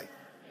something?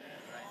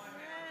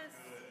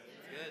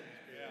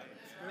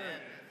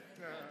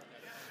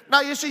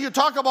 Now, you see, you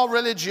talk about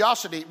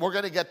religiosity. We're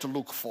going to get to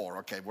Luke 4.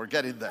 Okay, we're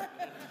getting there.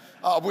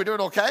 We're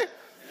doing okay?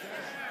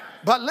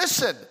 But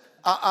listen,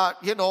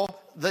 you know,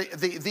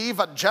 the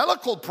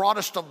evangelical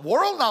Protestant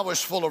world now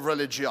is full of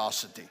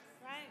religiosity.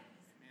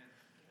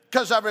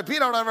 Because I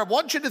repeat, I never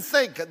want you to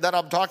think that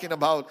I'm talking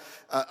about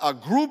a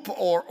group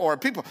or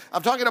people.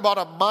 I'm talking about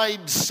a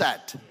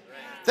mindset.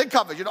 Think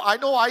of it. You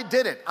know I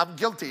did it. I'm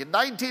guilty. In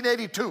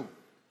 1982,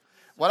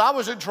 when I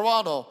was in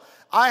Toronto,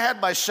 I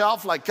had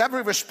myself, like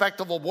every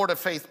respectable Word of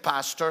Faith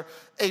pastor,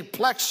 a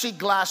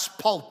plexiglass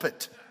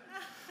pulpit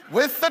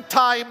with the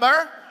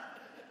timer,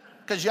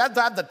 because you had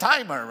to have the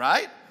timer,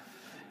 right?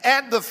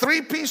 And the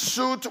three-piece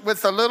suit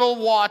with the little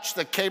watch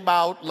that came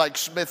out like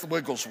Smith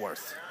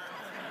Wigglesworth.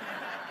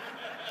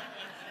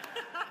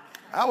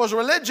 I was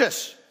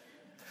religious.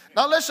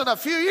 Now listen, a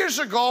few years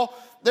ago,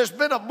 there's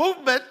been a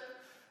movement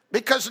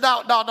because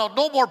now,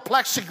 no more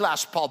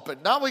plexiglass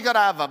pulpit. Now we got to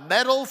have a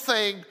metal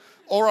thing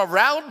or a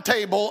round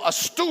table, a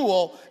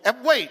stool,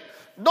 and wait,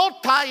 no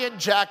tie and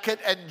jacket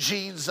and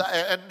jeans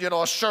and you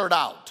know, a shirt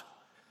out.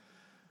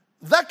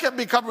 That can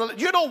become,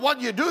 you know, when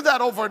you do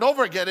that over and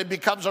over again, it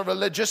becomes a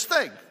religious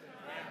thing.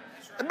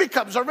 It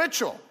becomes a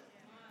ritual.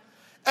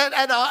 And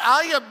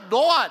I am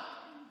not,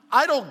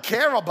 I don't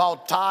care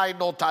about tie,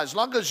 no tie, as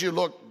long as you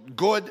look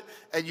good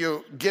and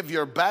you give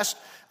your best.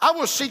 I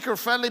was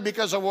seeker-friendly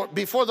because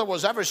before there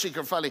was ever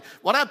seeker-friendly.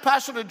 When I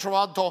pastored in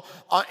Toronto,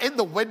 in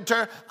the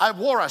winter, I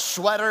wore a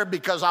sweater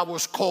because I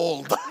was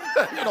cold.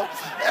 You know,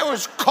 it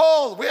was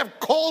cold. We have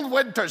cold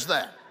winters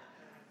there.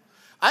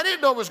 I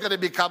didn't know it was going to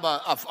become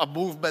a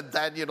movement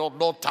then, you know,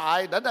 no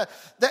tie. But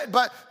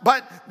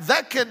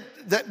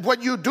that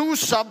when you do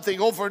something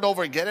over and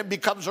over again, it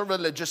becomes a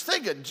religious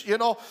thing. And, you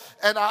know,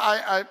 and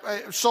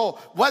so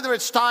whether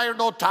it's tie or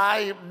no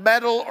tie,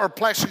 metal or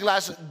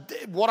plexiglass,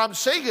 what I'm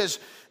saying is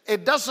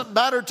it doesn't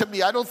matter to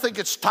me. I don't think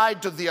it's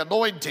tied to the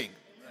anointing.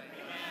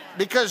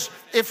 Because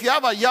if you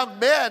have a young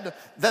man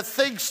that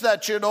thinks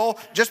that, you know,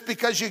 just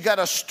because you got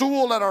a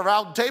stool and a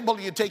round table,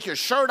 you take your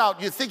shirt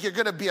out, you think you're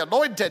going to be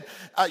anointed,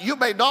 you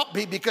may not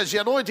be, because the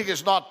anointing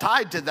is not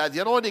tied to that. The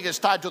anointing is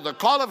tied to the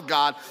call of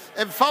God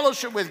and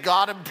fellowship with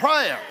God and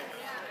prayer.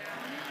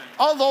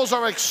 All those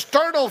are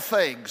external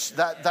things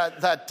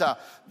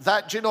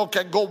that you know,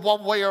 can go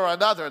one way or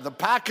another. The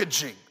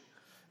packaging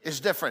is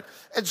different.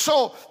 And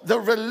so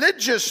the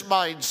religious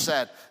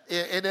mindset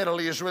in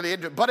Italy is really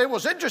interesting. But it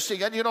was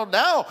interesting. And, you know,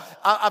 now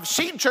I've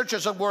seen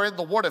churches that were in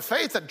the Word of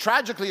Faith and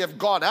tragically have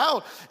gone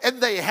out,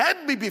 and they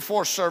hand me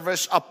before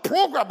service a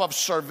program of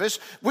service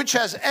which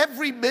has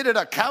every minute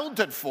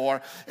accounted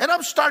for. And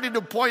I'm starting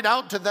to point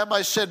out to them,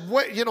 I said,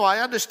 you know, I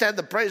understand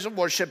the praise and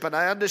worship, and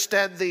I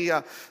understand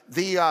the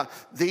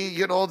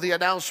you know, the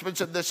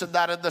announcements and this and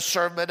that and the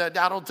sermon, and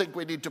I don't think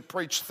we need to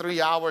preach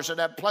 3 hours and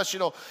that. Plus, you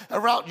know,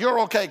 you're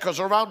okay, because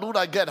around noon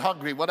I get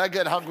hungry. When I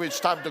get hungry, it's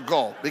time to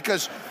go,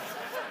 because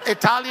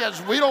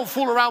Italians, we don't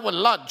fool around with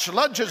lunch.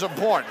 Lunch is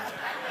important.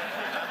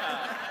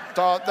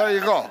 So there you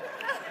go.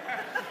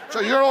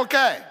 So you're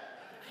okay.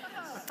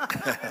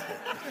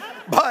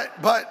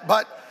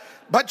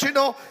 But you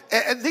know,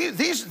 and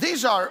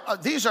these are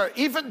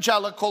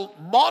evangelical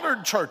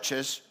modern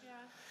churches,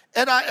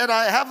 and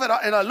I have it,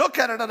 and I look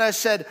at it and I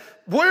said,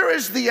 where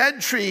is the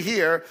entry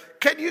here?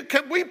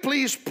 Can we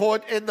please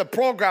put in the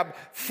program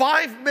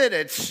 5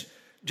 minutes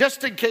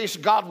just in case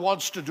God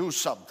wants to do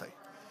something?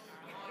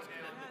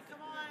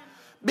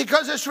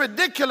 Because it's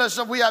ridiculous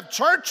that we have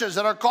churches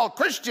that are called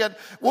Christian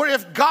where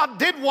if God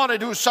did want to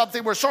do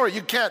something, we're sorry,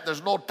 you can't.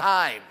 There's no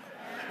time.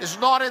 It's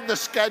not in the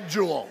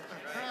schedule.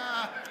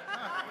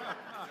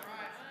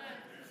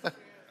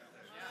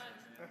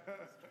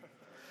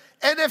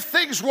 And if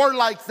things were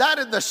like that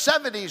in the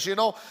 70s, you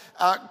know,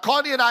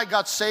 Connie and I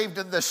got saved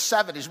in the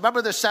 70s.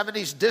 Remember the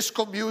 70s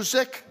disco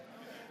music?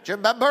 Do you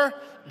remember?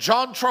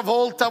 John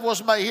Travolta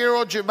was my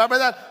hero. Do you remember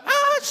that?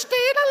 Ah, stayed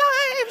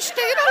alive,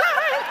 stayed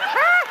alive.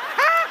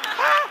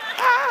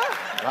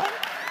 Right?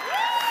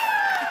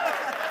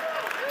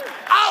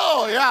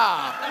 Oh,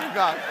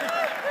 yeah.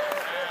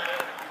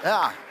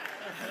 Yeah.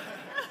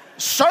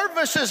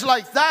 Services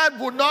like that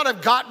would not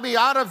have got me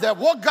out of there.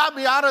 What got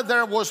me out of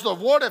there was the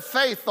Word of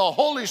Faith, the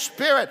Holy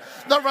Spirit,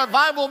 the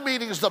revival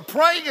meetings, the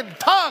praying in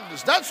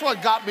tongues. That's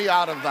what got me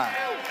out of that.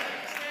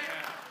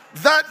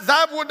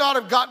 That would not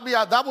have gotten me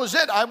out. That was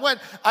it. I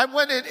went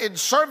in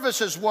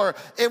services where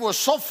it was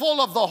so full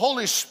of the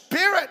Holy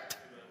Spirit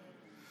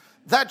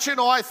that, you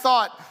know, I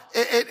thought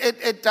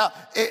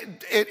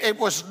it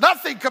was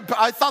nothing.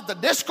 I thought the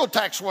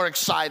discotheques were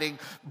exciting,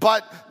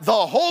 but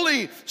the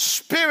Holy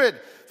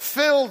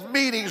Spirit-filled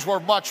meetings were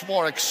much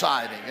more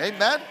exciting.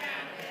 Amen?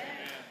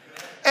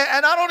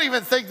 And I don't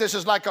even think this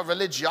is like a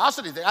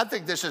religiosity thing. I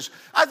think this is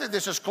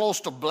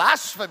close to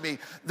blasphemy.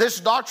 This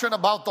doctrine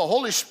about the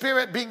Holy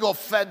Spirit being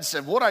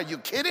offensive. What, are you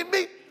kidding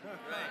me?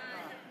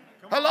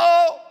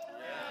 Hello?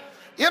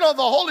 You know,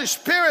 the Holy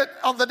Spirit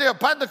on the day of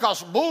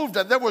Pentecost moved,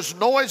 and there was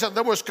noise, and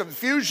there was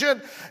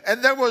confusion,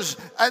 and there was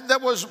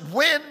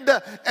wind,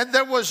 and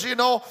there was, you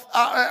know,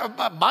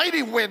 a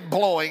mighty wind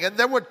blowing, and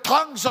there were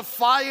tongues of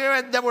fire,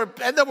 and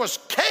there was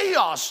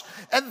chaos,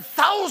 and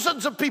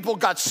thousands of people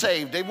got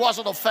saved. He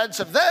wasn't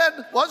offensive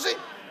then, was he?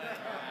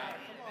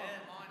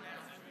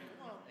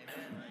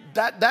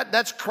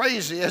 That's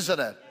crazy, isn't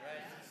it?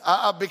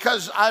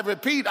 Because I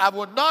repeat, I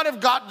would not have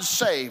gotten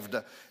saved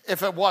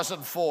if it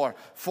wasn't for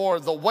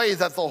the way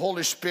that the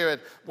Holy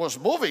Spirit was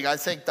moving. I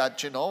think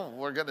that, you know,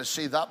 we're going to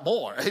see that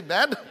more.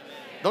 Amen?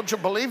 Don't you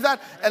believe that?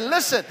 And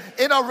listen,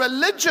 in a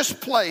religious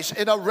place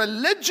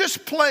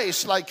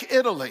like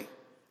Italy,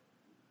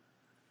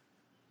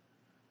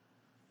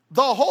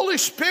 the Holy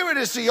Spirit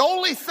is the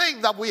only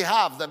thing that we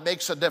have that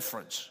makes a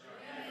difference.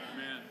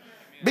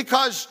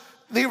 Because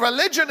the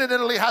religion in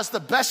Italy has the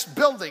best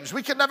buildings.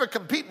 We can never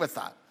compete with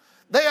that.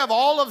 They have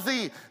all of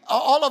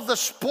the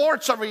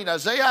sports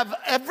arenas. They have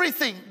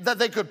everything that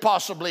they could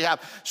possibly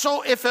have.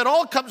 So if it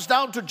all comes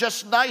down to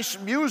just nice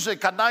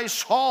music, a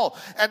nice hall,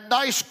 and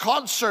nice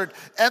concert,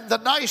 and the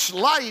nice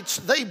lights,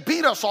 they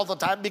beat us all the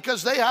time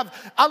because they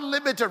have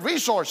unlimited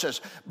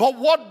resources. But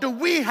what do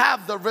we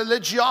have the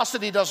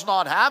religiosity does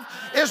not have?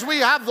 Is we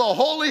have the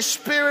Holy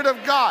Spirit of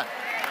God.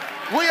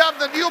 We have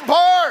the new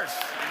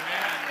birth.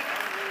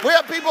 We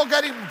have people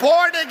getting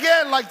born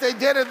again like they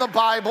did in the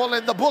Bible,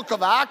 in the book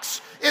of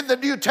Acts, in the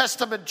New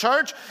Testament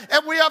church.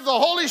 And we have the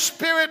Holy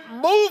Spirit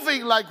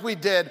moving like we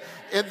did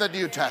in the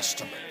New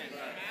Testament.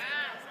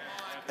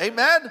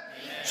 Amen?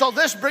 So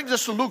this brings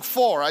us to Luke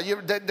 4. Are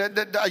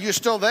you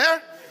still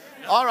there?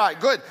 All right,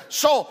 good.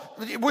 So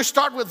we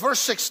start with verse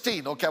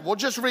 16. Okay, we'll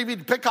just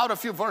pick out a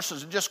few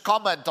verses and just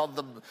comment on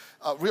them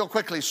real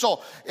quickly.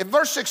 So in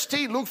verse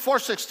 16, Luke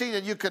 4:16,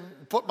 and you can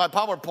put my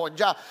PowerPoint.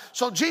 Yeah.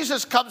 So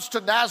Jesus comes to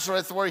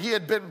Nazareth where he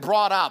had been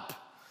brought up.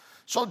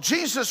 So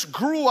Jesus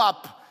grew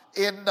up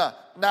in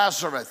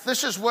Nazareth.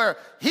 This is where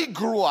he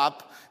grew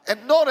up.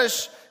 And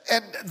notice,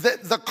 and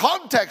the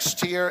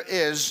context here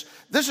is,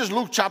 this is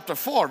Luke chapter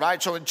 4,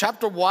 right? So in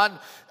chapter 1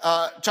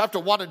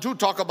 and 2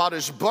 talk about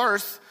his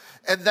birth.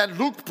 And then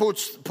Luke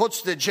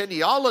puts the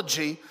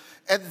genealogy.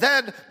 And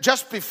then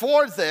just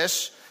before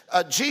this,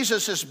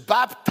 Jesus is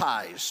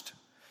baptized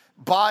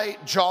by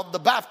John the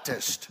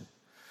Baptist.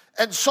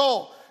 And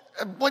so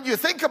when you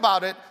think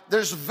about it,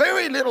 there's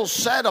very little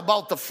said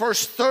about the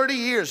first 30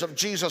 years of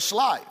Jesus'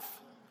 life.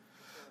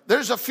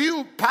 There's a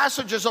few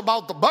passages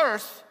about the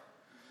birth.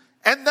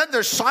 And then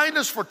there's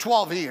silence for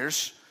 12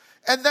 years.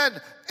 And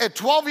then at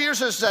 12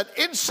 years is that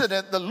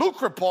incident that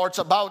Luke reports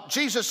about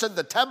Jesus in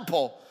the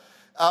temple.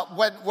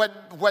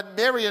 When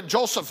Mary and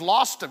Joseph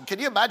lost him. Can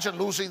you imagine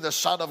losing the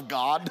Son of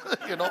God?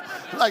 You know,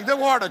 like they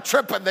were on a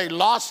trip and they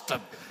lost him.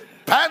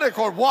 Panic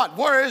or what?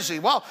 Where is he?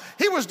 Well,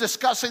 he was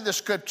discussing the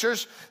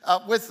scriptures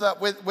with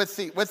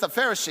the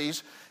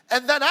Pharisees.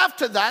 And then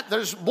after that,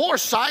 there's more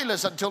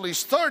silence until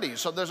he's 30.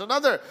 So there's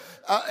another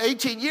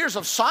 18 years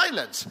of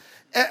silence.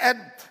 And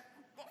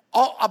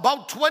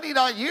about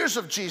 29 years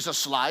of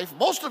Jesus' life,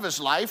 most of his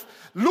life,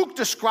 Luke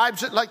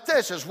describes it like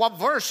this. There's one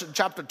verse in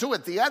chapter 2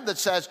 at the end that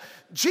says,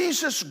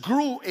 Jesus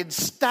grew in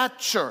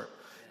stature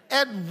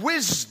and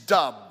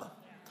wisdom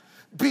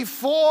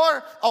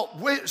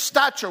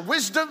stature,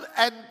 wisdom,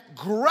 and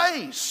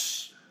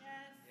grace.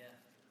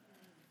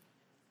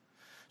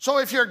 So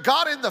if you're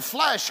God in the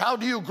flesh, how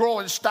do you grow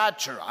in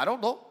stature? I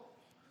don't know.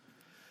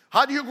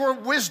 How do you grow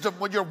in wisdom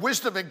when you're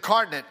wisdom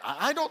incarnate?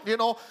 I don't,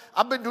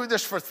 I've been doing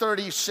this for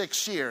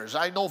 36 years.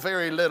 I know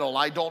very little.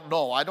 I don't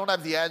know. I don't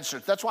have the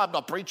answers. That's why I'm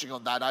not preaching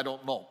on that. I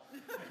don't know.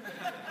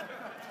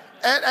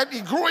 and he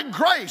grew in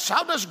grace.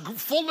 How does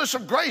fullness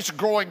of grace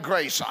grow in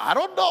grace? I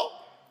don't know.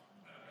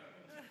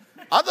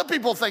 Other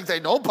people think they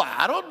know, but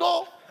I don't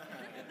know.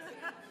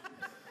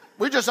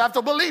 We just have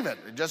to believe it.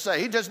 And just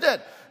say, he just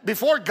did.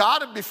 Before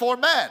God and before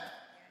man.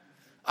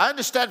 I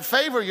understand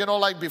favor,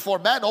 like before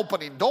man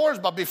opening doors,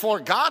 but before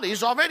God,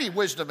 he's already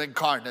wisdom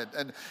incarnate.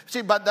 And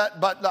see, but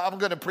I'm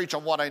going to preach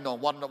on what I know,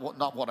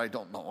 not what I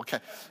don't know. Okay,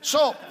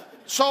 so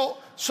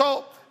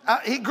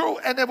he grew,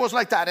 and it was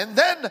like that. And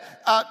then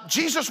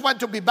Jesus went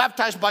to be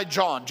baptized by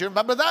John. Do you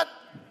remember that?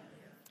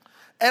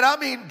 And I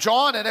mean,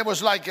 John, and it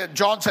was like,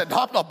 John said, no,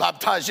 I'm not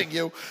baptizing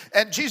you.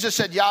 And Jesus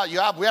said, yeah, you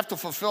have. We have to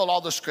fulfill all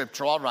the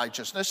scripture, all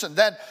righteousness. And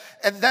then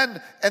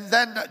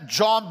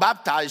John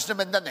baptized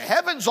him, and then the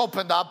heavens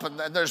opened up, and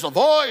there's a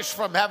voice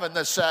from heaven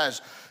that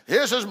says,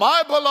 "This is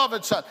my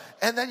beloved son."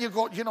 And then you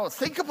go,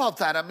 think about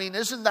that. I mean,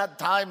 isn't that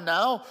time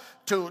now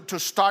to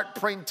start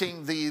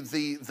printing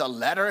the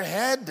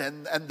letterhead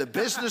and the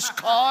business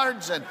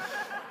cards, and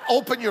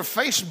open your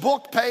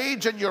Facebook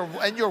page and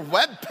your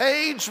web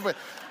page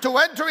to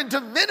enter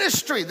into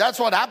ministry? That's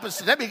what happens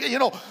to them.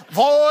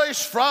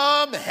 Voice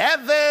from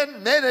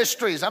heaven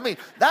ministries. I mean,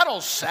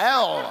 that'll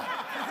sell.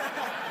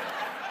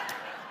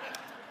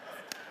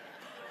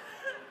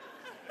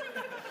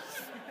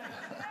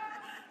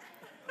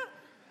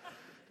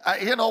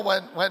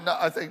 When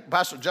I think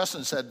Pastor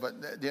Justin said, but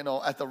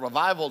at the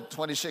revival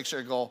 26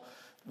 years ago,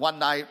 one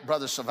night,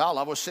 Brother Savelle,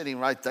 I was sitting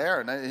right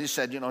there, and he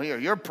said, here,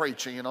 you're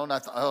preaching, and I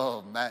thought,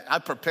 oh, man, I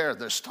prepared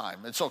this time.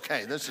 It's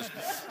okay. This is,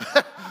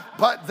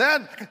 but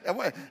then,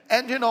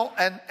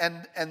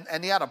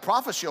 and he had a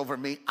prophecy over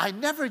me. I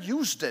never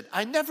used it.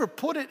 I never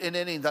put it in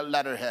any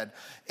letterhead,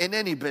 in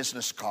any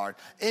business card,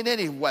 in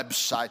any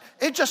website.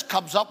 It just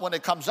comes up when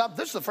it comes up.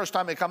 This is the first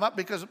time it come up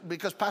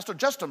because Pastor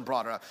Justin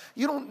brought it up.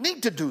 You don't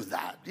need to do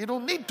that. You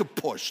don't need to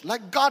push.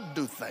 Let God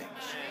do things.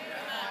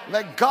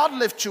 Let God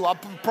lift you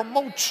up and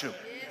promote you.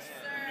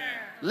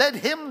 Let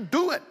him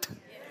do it.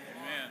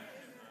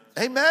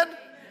 Amen.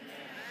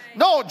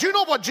 No, do you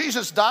know what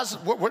Jesus does?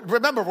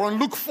 Remember, we're in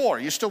Luke 4.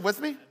 You still with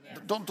me?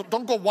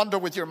 Don't go wander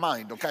with your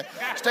mind, okay?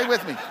 Stay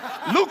with me.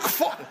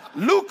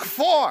 Luke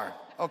 4,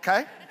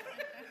 okay?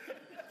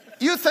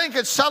 You think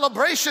it's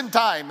celebration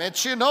time.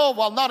 It's,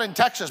 well, not in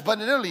Texas, but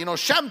in Italy,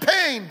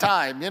 champagne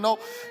time,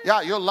 Yeah,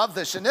 you'll love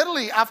this. In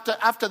Italy,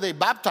 after they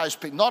baptize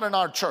people, not in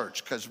our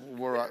church, because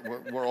we're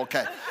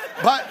okay.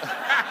 But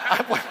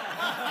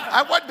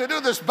I went to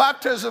do this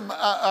baptism,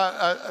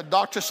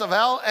 Dr.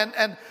 Savelle,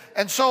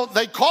 and so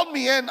they called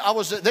me in.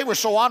 They were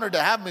so honored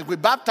to have me. We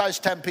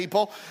baptized 10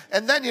 people,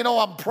 and then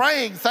I'm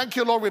praying. Thank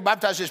you, Lord. We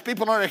baptized these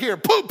people, and they're here.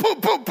 Poo, poo,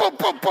 poo, poo,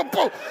 poo, poo,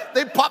 poo.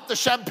 They popped the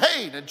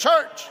champagne in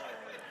church.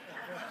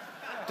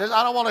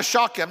 I don't want to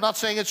shock you. I'm not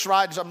saying it's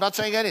right. I'm not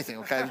saying anything.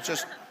 Okay, it's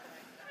just.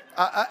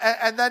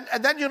 And then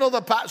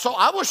so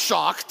I was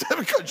shocked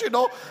because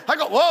I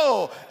go,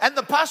 whoa, and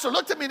the pastor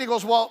looked at me and he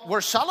goes, well,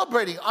 we're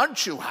celebrating.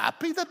 Aren't you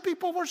happy that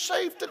people were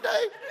saved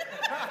today?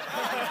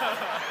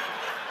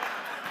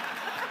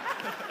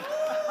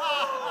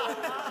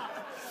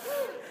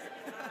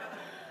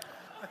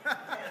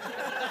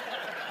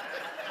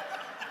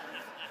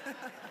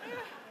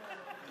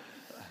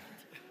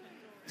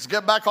 Let's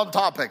get back on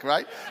topic,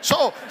 right?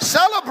 So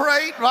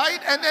celebrate, right?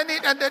 And then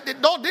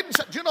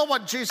do you know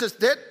what Jesus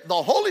did? The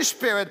Holy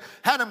Spirit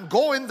had him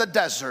go in the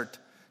desert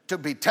to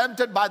be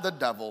tempted by the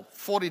devil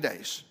 40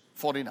 days,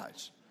 40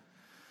 nights.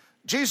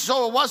 Jesus,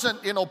 so it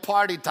wasn't,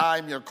 party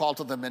time, you're called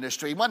to the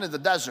ministry. He went in the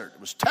desert.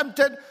 He was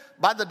tempted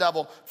by the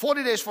devil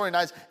 40 days, 40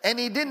 nights, and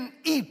he didn't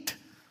eat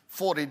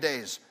 40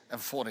 days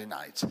and 40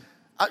 nights.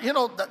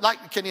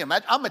 Can you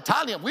imagine? I'm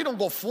Italian. We don't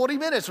go 40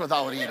 minutes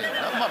without eating.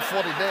 I'm not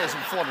 40 days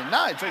and 40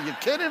 nights. Are you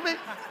kidding me?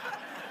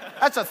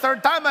 That's the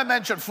third time I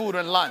mentioned food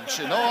and lunch,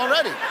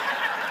 already.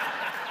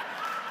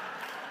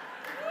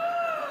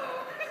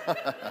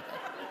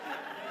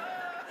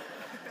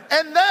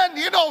 And then,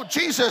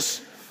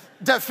 Jesus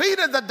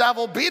defeated the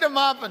devil, beat him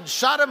up, and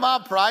shut him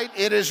up, right?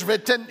 It is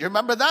written. You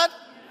remember that?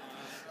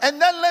 And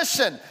then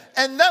listen.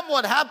 And then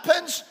what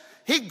happens?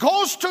 He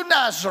goes to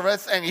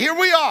Nazareth, and here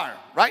we are,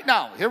 right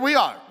now. Here we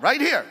are,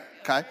 right here,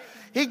 okay?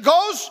 He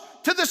goes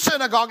to the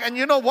synagogue, and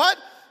you know what?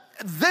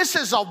 This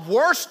is a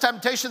worse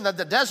temptation than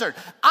the desert.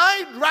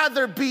 I'd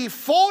rather be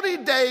 40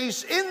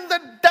 days in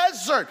the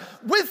desert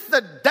with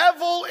the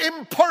devil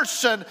in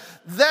person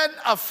than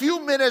a few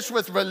minutes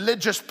with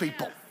religious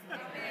people.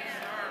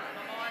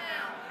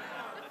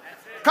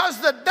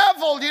 Because the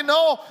devil,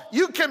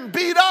 you can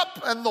beat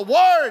up in the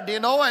word,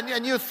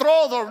 and you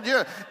throw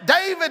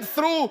David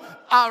threw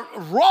a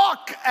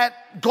rock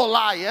at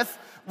Goliath.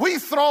 We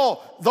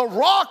throw the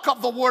rock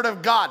of the word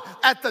of God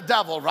at the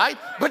devil, right?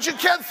 But you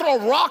can't throw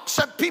rocks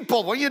at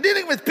people. When you're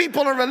dealing with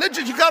people in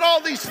religion, you got all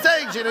these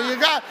things,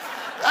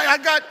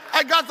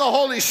 I got the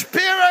Holy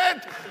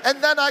Spirit, and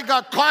then I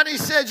got Connie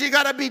says you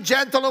got to be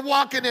gentle and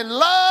walking in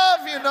love,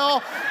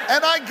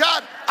 and I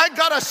got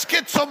a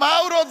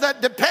schizomauro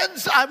that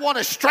depends. I want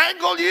to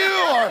strangle you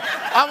or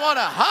I want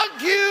to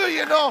hug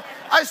you,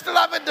 I still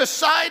haven't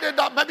decided.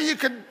 Maybe you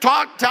can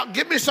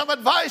give me some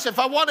advice if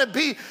I want to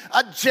be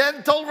a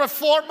gentle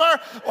reformer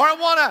or I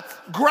want to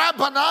grab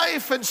a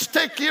knife and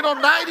stick,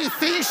 90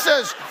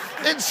 theses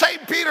in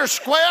St. Peter's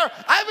Square.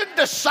 I haven't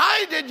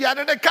decided yet,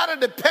 and it kind of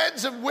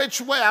depends on which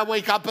way I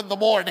wake up in the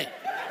morning.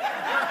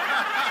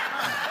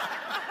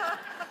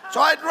 So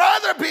I'd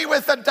rather be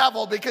with the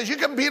devil because you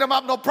can beat him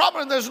up, no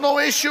problem. There's no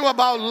issue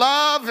about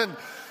love and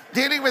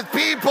dealing with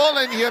people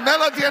and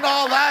humility and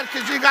all that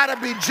because you got to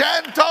be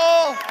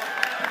gentle.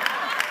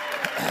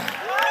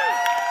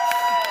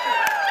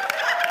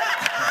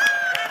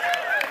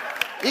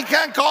 You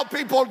can't call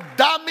people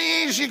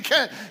dummies. You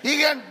can't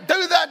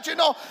do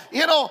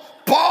that,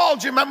 Paul,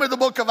 do you remember the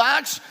book of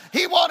Acts?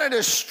 He wanted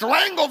to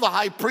strangle the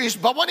high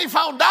priest, but when he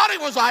found out he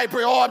was a high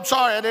priest, oh, I'm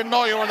sorry, I didn't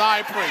know you were the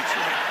high priest.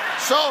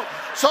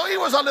 So he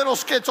was a little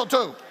schizo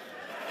too.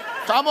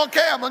 So I'm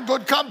okay, I'm in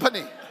good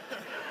company.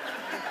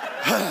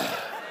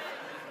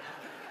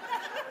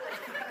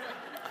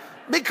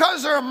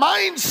 Because their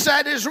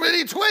mindset is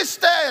really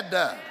twisted.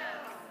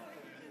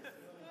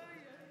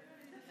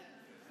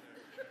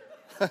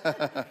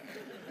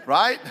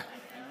 Right?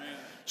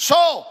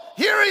 So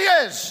here he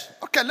is.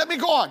 Okay, let me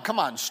go on. Come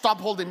on, stop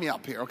holding me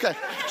up here, okay?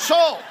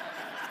 So,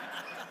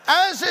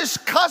 as his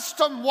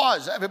custom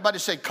was, everybody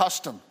say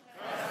custom.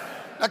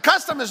 A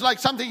custom is like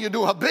something you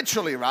do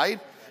habitually, right?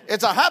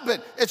 It's a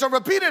habit. It's a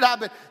repeated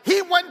habit.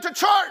 He went to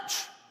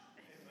church.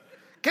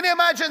 Can you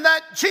imagine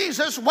that?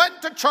 Jesus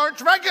went to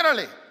church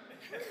regularly.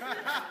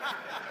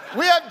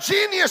 We have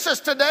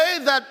geniuses today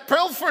that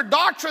pilfer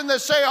doctrine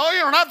that say, oh, you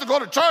don't have to go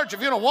to church if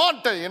you don't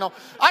want to, you know.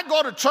 I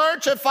go to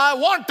church if I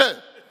want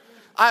to.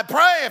 I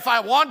pray if I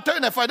want to,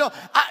 and if I don't.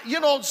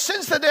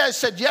 Since the day I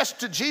said yes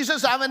to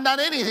Jesus, I haven't done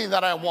anything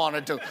that I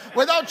wanted to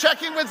without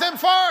checking with him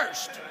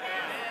first.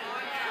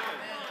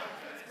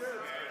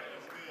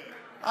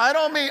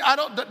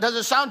 Does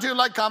it sound to you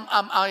like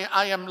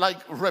I am like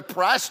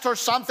repressed or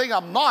something?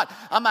 I'm not.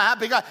 I'm a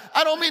happy guy.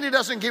 I don't mean he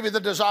doesn't give you the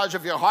desires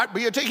of your heart,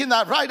 but you're taking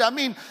that right. I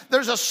mean,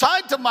 there's a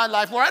side to my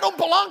life where I don't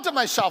belong to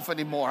myself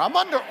anymore. I'm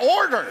under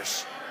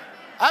orders.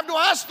 I have to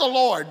ask the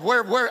Lord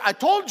where I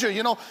told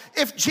you,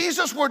 if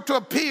Jesus were to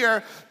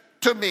appear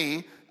to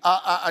me,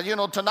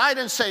 tonight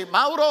and say,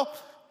 Mauro,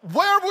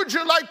 where would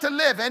you like to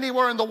live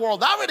anywhere in the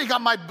world? I already got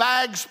my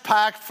bags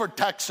packed for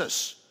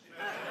Texas.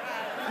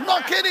 I'm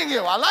not kidding you.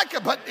 I like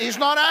it, but he's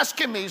not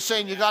asking me. He's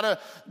saying you got to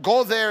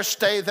go there,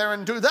 stay there,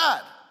 and do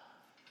that.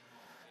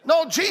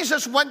 No,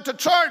 Jesus went to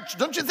church.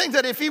 Don't you think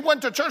that if he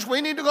went to church, we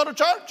need to go to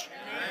church?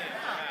 Amen.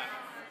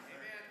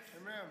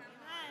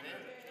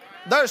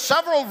 There are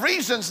several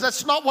reasons.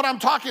 That's not what I'm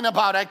talking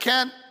about. I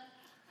can't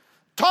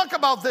talk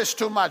about this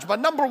too much.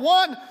 But number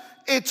one,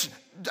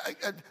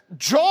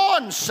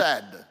 John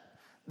said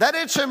that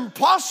it's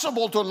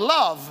impossible to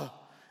love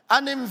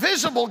an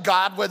invisible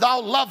God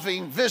without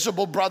loving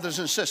visible brothers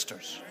and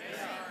sisters.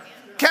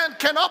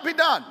 Cannot be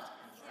done.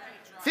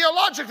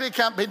 Theologically it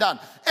can't be done.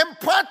 And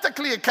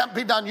practically it can't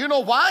be done. You know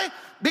why?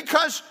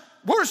 Because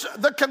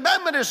the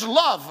commandment is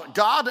love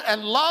God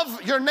and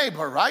love your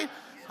neighbor, right?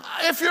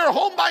 If you're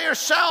home by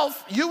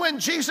yourself, you and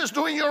Jesus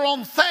doing your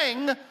own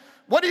thing,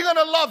 what are you going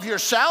to love,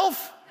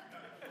 yourself?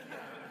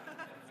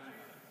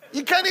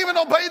 You can't even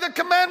obey the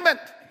commandment.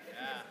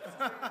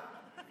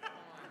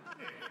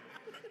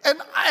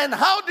 And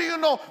how do you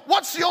know?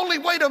 What's the only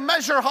way to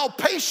measure how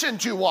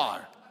patient you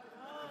are?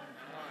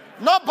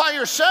 Not by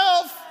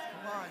yourself.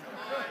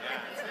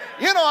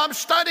 I'm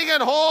studying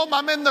at home.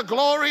 I'm in the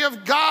glory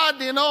of God,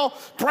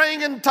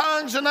 praying in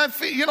tongues. And I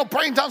feel,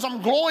 praying in tongues,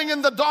 I'm glowing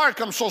in the dark.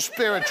 I'm so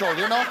spiritual, And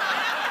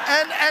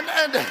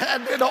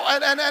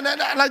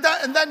like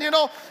that.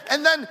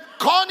 And then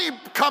Connie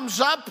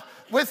comes up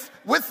with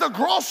the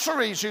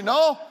groceries,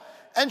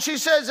 And she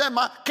says,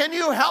 Emma, can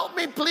you help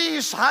me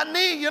please,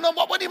 honey?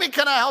 What do you mean,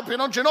 can I help you?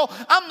 Don't you know?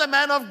 I'm the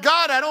man of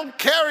God. I don't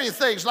carry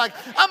things. Like,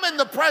 I'm in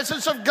the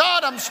presence of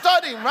God. I'm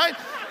studying, right?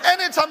 And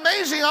it's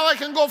amazing how I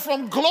can go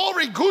from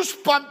glory,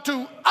 goosebump,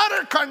 to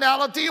utter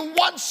carnality in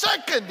 1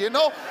 second, And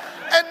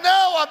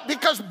now,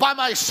 because by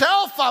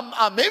myself,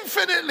 I'm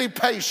infinitely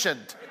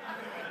patient.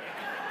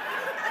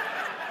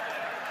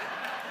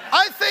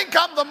 I think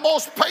I'm the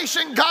most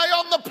patient guy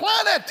on the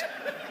planet.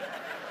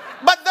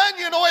 But then,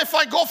 if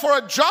I go for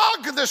a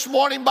jog this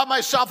morning by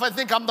myself, I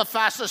think I'm the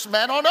fastest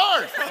man on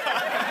earth.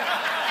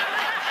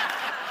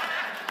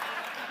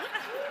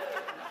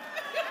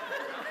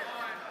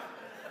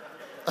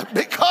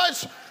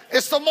 Because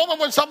it's the moment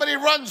when somebody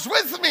runs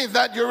with me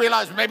that you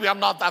realize maybe I'm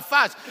not that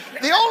fast.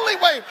 The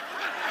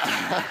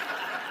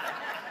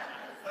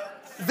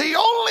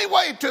only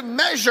way to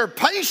measure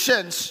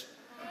patience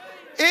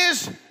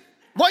is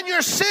when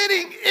you're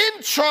sitting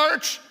in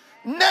church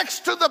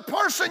next to the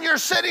person you're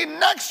sitting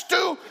next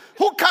to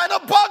who kind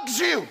of bugs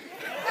you.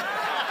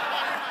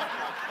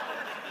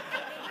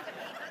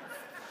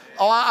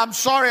 Oh, I'm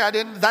sorry,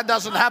 that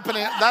doesn't happen.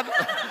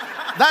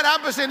 That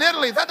happens in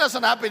Italy. That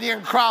doesn't happen here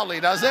in Crowley,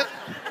 does it?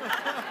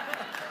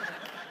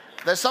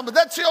 That's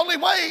the only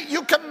way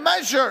you can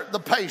measure the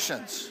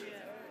patience.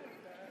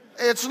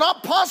 It's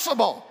not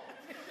possible.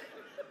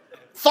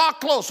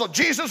 Thought close. So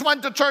Jesus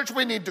went to church.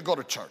 We need to go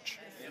to church.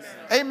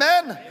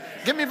 Amen.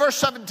 Give me verse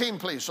 17,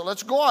 please. So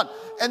let's go on.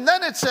 And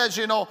then it says,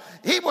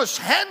 he was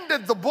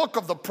handed the book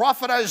of the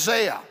prophet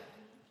Isaiah.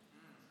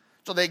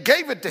 So they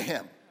gave it to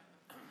him.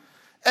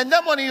 And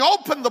then when he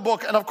opened the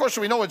book, and of course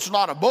we know it's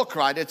not a book,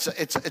 right? It's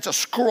a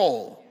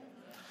scroll.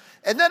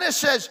 And then it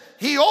says,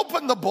 he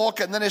opened the book,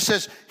 and then it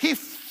says, he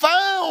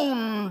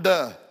found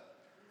the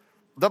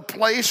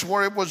place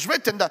where it was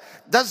written.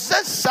 Does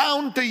that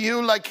sound to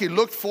you like he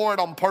looked for it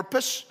on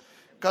purpose?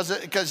 Because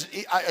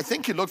I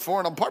think he looked for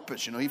it on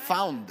purpose. He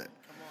found it.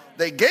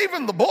 They gave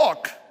him the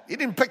book. He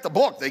didn't pick the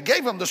book. They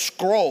gave him the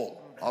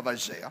scroll of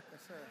Isaiah.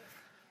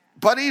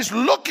 But he's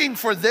looking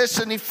for this,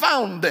 and he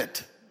found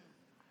it.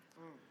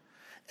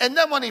 And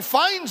then when he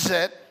finds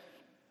it,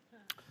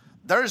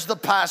 there's the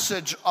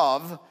passage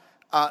of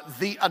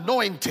the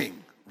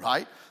anointing,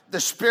 right? The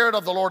Spirit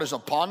of the Lord is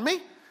upon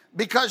me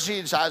because he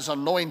has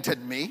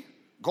anointed me.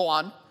 Go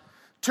on.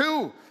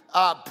 To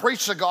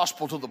preach the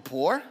gospel to the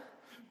poor.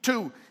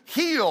 To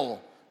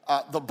heal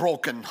the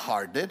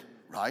brokenhearted,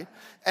 right?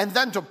 And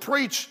then to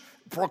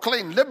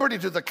proclaim liberty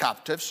to the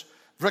captives,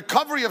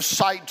 recovery of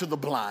sight to the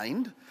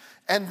blind,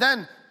 and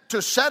then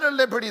to set at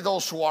liberty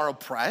those who are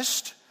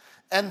oppressed.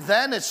 And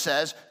then it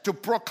says to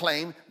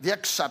proclaim the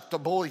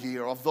acceptable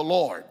year of the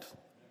Lord.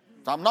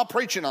 So I'm not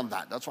preaching on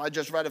that. That's why I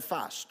just read it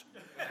fast.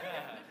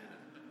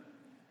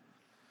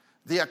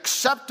 The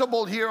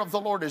acceptable year of the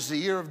Lord is the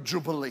year of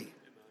Jubilee.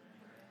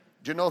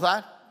 Do you know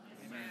that?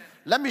 Amen.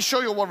 Let me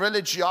show you what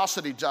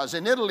religiosity does.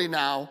 In Italy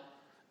now,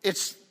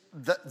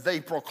 they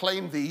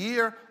proclaim the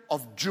year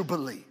of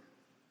Jubilee.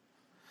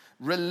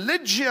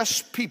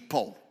 Religious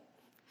people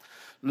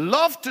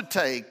love to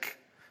take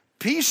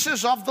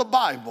pieces of the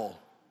Bible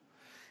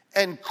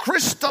and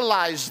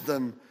crystallize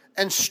them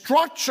and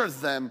structure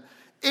them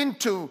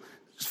into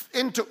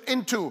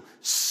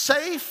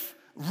safe,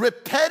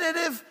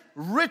 repetitive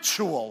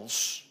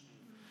rituals,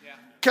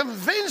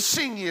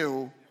 convincing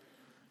you,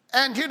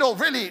 and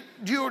really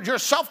you're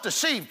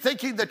self-deceived,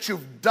 thinking that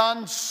you've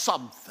done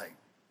something.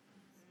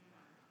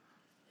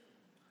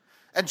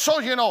 And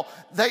so,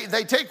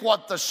 they take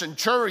what the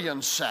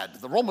centurion said,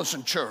 the Roman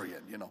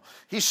centurion,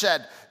 He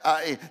said,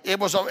 it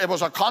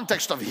was a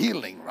context of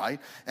healing, right?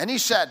 And he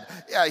said,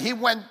 he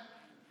went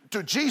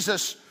to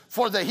Jesus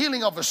for the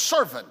healing of a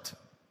servant.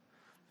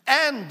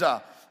 And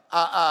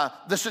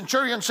the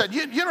centurion said,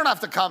 you don't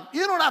have to come.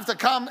 You don't have to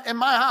come in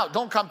my house.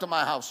 Don't come to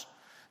my house.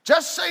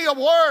 Just say a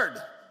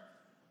word,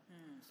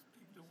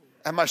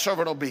 and my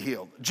servant will be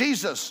healed.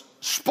 Jesus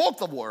spoke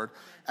the word,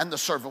 and the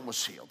servant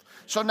was healed.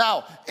 So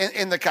now,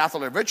 in the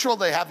Catholic ritual,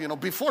 they have,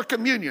 before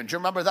communion. Do you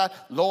remember that?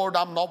 Lord,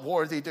 I'm not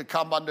worthy to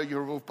come under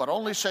your roof, but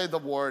only say the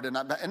word. And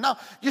now,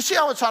 you see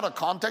how it's out of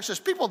context? There's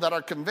people that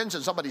are convinced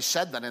that somebody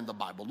said that in the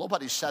Bible.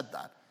 Nobody said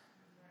that.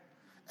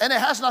 And it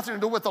has nothing to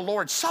do with the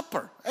Lord's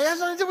Supper. It has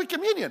nothing to do with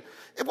communion.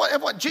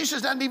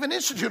 Jesus hadn't even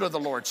instituted the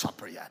Lord's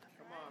Supper yet.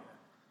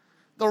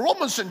 The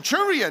Roman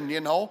centurion,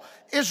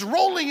 is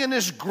rolling in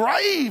his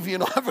grave,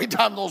 every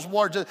time those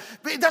words.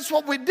 That's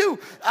what we do.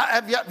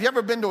 Have you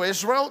ever been to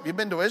Israel? You've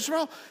been to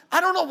Israel? I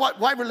don't know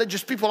why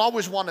religious people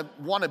always want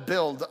to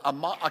build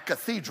a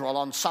cathedral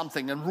on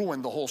something and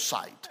ruin the whole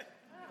site.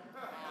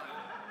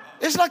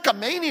 It's like a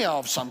mania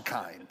of some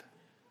kind.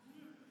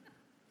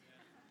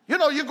 You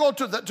go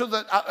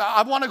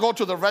I want to go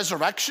to the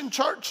Resurrection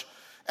Church,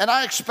 and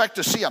I expect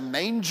to see a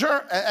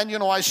manger, and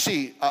I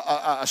see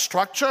a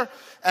structure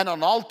and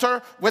an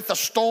altar with a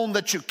stone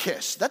that you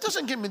kiss. That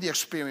doesn't give me the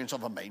experience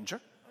of a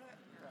manger.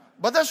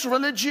 But that's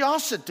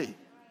religiosity.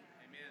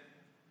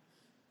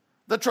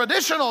 The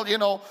traditional,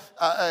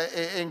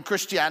 in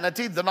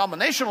Christianity, the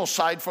denominational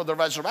side for the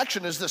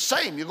resurrection is the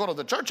same. You go to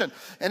the church and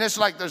it's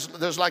like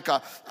there's like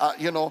a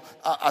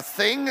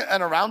thing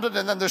and around it,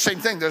 and then the same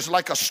thing. There's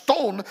like a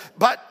stone,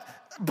 but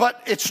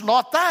it's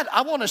not that.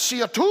 I want to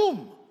see a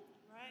tomb.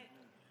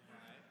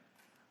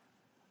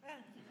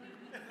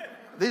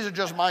 These are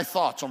just my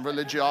thoughts on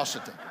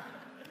religiosity.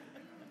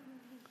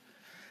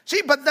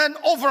 See, but then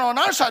over on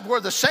our side, we're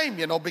the same,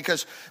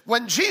 because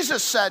when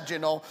Jesus said,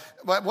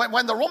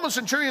 when the Roman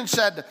centurion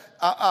said,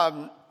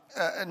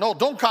 no,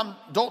 don't come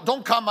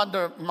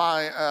to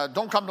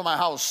my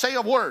house, say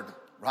a word,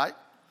 right?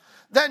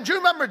 Then do you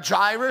remember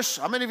Jairus?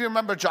 How many of you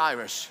remember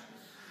Jairus?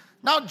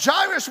 Now,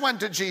 Jairus went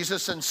to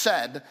Jesus and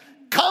said,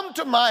 come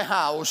to my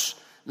house,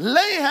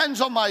 lay hands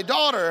on my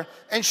daughter,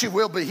 and she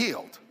will be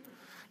healed.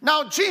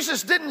 Now,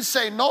 Jesus didn't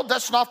say, no,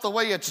 that's not the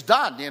way it's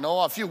done.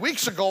 A few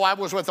weeks ago, I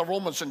was with a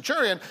Roman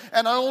centurion,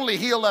 and I only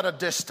heal at a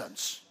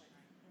distance.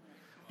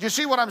 Do you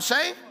see what I'm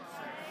saying?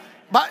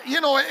 But,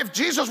 if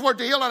Jesus were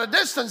to heal at a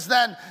distance,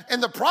 then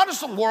in the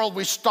Protestant world,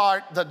 we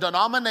start the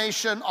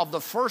denomination of the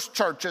first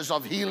churches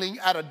of healing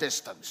at a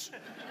distance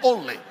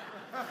only.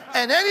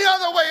 And any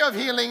other way of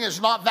healing is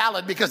not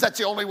valid because that's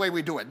the only way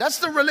we do it. That's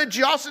the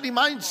religiosity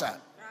mindset.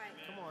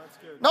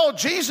 No,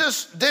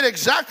 Jesus did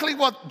exactly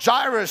what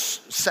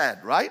Jairus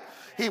said, right?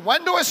 He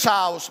went to his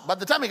house. By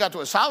the time he got to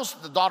his house,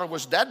 the daughter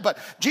was dead, but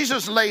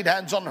Jesus laid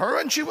hands on her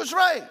and she was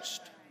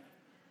raised.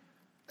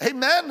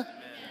 Amen?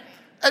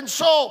 And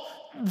so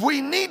we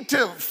need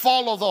to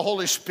follow the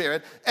Holy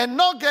Spirit and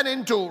not get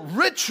into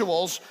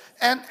rituals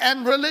and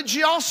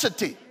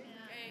religiosity,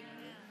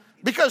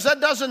 because that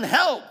doesn't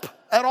help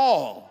at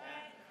all.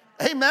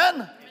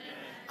 Amen?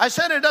 I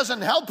said it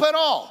doesn't help at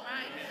all.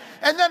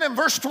 And then in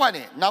verse 20,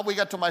 now we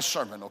get to my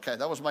sermon, okay?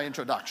 That was my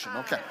introduction,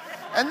 okay?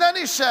 And then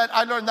he said,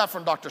 I learned that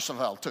from Dr.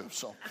 Savelle too,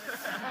 so.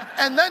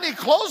 And then he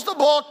closed the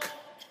book,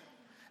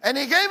 and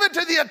he gave it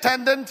to the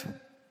attendant,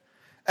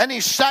 and he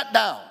sat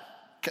down.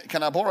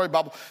 Can I borrow a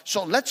Bible?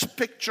 So let's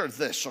picture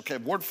this, okay,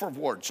 word for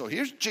word. So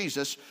here's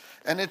Jesus,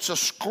 and it's a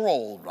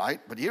scroll,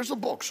 right? But here's the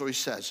book. So he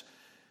says,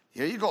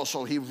 here you go.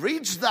 So he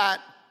reads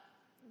that,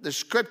 the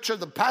scripture,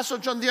 the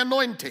passage on the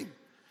anointing.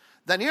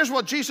 Then here's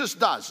what Jesus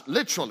does,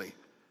 literally.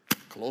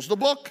 Close the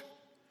book,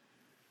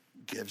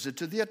 gives it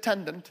to the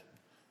attendant,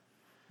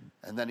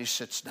 and then he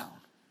sits down.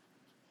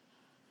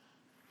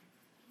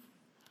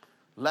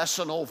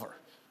 Lesson over.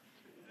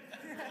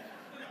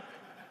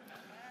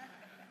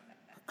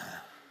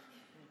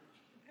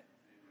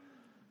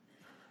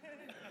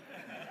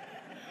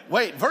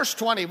 Wait, verse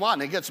 21,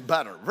 it gets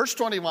better. Verse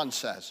 21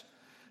 says,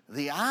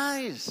 the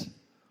eyes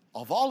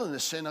of all in the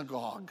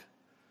synagogue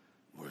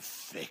were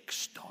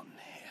fixed on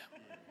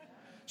him.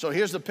 So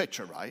here's the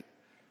picture, right?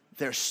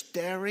 They're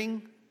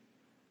staring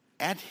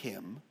at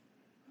him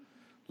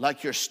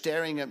like you're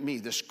staring at me,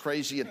 this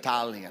crazy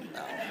Italian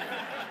now.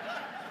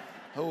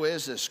 Who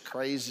is this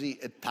crazy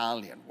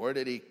Italian? Where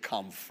did he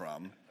come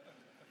from?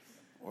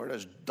 Where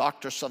does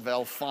Dr.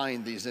 Savelle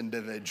find these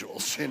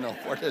individuals? You know,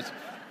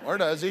 where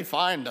does he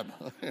find them?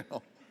 You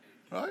know,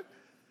 right?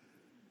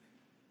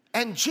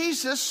 And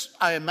Jesus,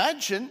 I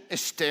imagine,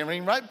 is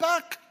staring right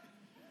back.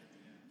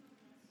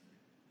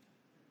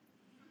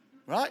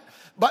 Right?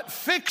 But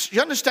fixed,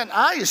 you understand,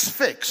 eye is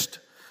fixed.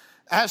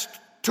 Has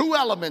two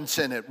elements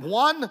in it.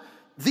 One,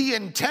 the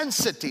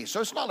intensity.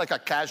 So it's not like a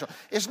casual,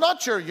 it's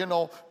not your,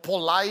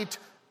 polite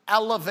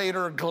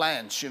elevator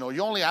glance.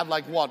 You only have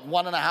like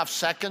 1.5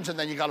 seconds and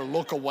then you got to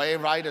look away,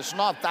 right? It's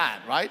not that,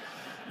 right?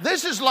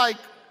 This is like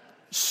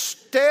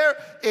stare,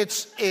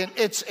 it's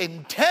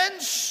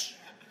intense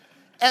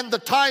and the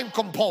time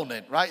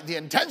component, right? The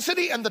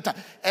intensity and the time.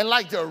 And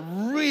like they're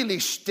really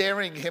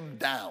staring him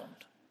down.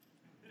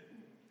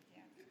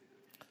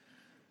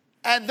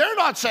 And they're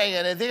not saying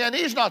anything, and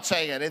he's not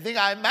saying anything.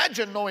 I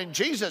imagine knowing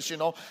Jesus,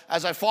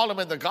 as I follow him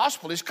in the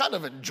gospel, he's kind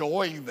of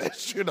enjoying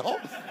this,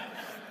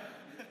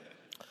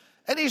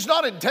 And he's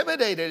not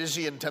intimidated. Is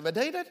he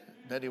intimidated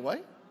in any way?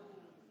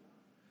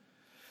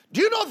 Do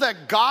you know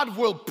that God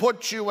will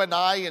put you and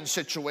I in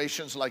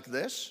situations like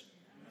this?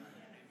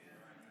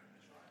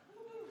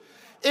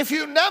 If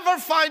you never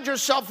find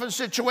yourself in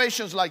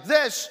situations like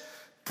this,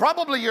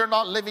 probably you're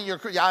not living your,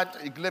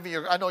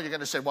 I know you're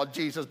going to say, well,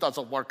 Jesus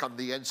doesn't work on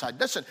the inside.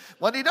 Listen,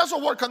 when he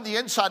doesn't work on the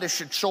inside, it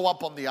should show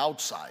up on the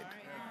outside.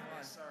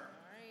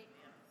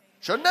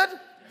 Shouldn't it?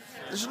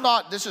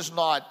 This is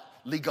not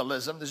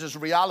legalism. This is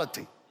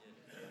reality.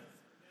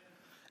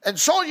 And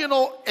so,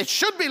 it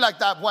should be like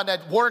that when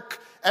at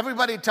work,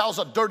 everybody tells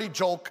a dirty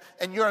joke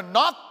and you're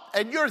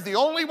the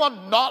only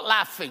one not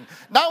laughing.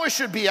 Now it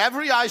should be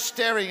every eye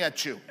staring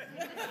at you.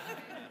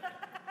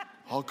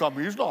 How come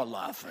he's not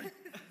laughing?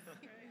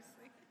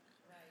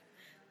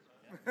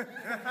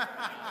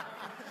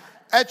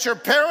 At your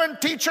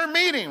parent-teacher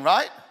meeting,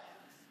 right?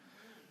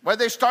 Where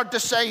they start to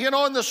say,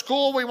 in the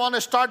school we want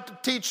to start to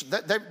teach.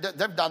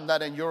 They've done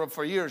that in Europe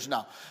for years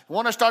now. We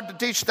want to start to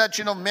teach that,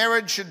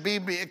 marriage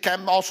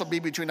can also be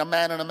between a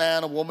man and a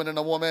man, a woman and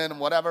a woman, and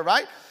whatever,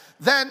 right?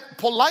 Then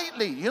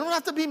politely, you don't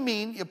have to be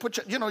mean. You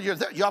put, you're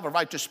there, you have a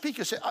right to speak.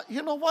 You say,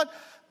 you know what?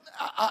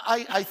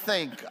 I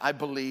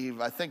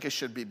think it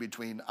should be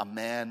between a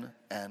man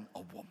and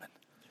a woman.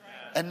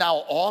 And now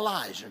all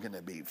eyes are going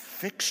to be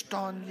fixed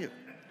on you.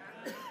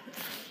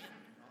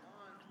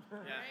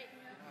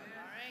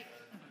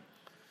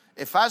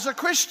 If as a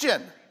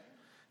Christian,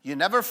 you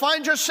never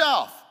find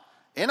yourself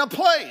in a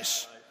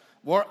place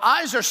where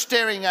eyes are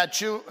staring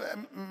at you,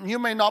 you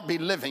may not be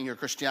living your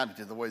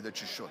Christianity the way that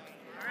you should. All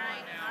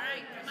right,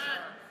 come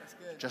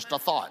on. Just a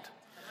thought.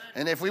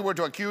 And if we were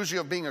to accuse you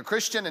of being a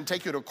Christian and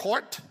take you to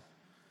court,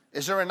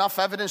 is there enough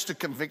evidence to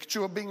convict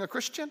you of being a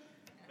Christian?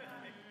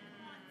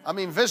 I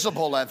mean,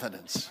 visible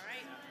evidence.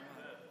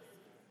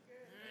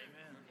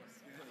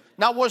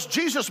 Now, was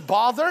Jesus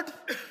bothered?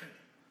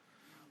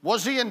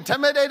 Was he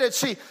intimidated?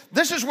 See,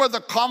 this is where the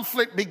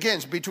conflict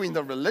begins between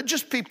the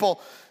religious people.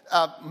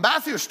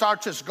 Matthew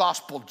starts his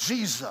gospel,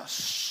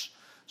 Jesus,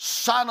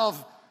 son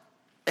of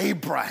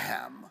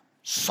Abraham,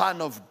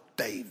 son of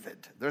David.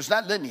 There's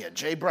that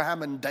lineage,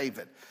 Abraham and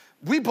David.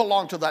 We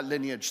belong to that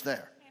lineage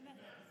there.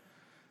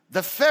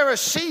 The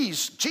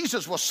Pharisees,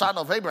 Jesus was son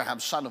of Abraham,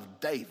 son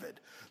of David.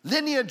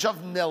 Lineage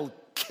of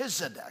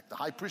Melchizedek, the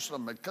high priest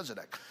of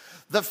Melchizedek.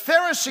 The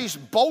Pharisees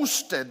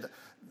boasted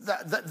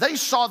that they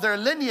saw their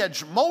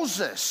lineage,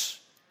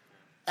 Moses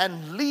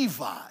and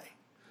Levi.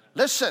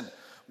 Listen,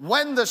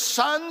 when the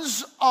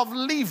sons of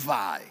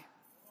Levi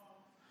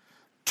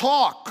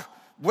talk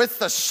with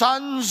the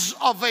sons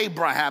of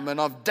Abraham and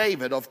of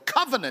David, of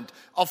covenant,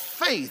 of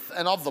faith,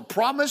 and of the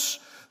promise,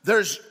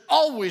 there's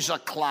always a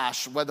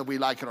clash, whether we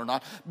like it or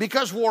not,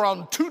 because we're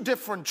on two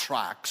different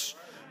tracks.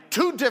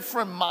 Two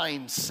different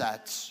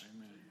mindsets.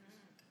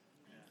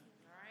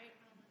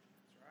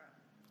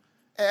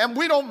 And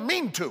we don't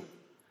mean to.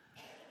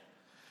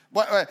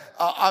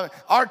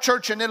 Our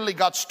church in Italy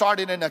got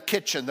started in a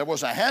kitchen. There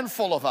was a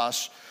handful of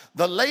us.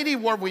 The lady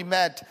where we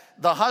met,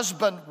 the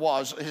husband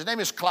his name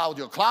is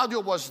Claudio. Claudio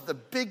was the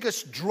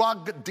biggest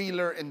drug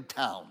dealer in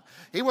town.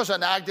 He was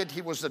an addict,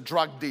 he was the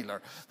drug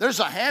dealer.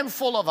 There's a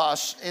handful of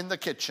us in the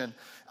kitchen.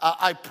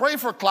 I pray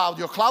for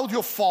Claudio.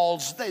 Claudio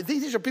falls.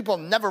 These are people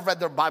who never read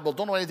their Bible,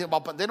 don't know anything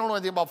about, they don't know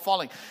anything about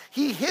falling.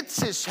 He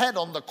hits his head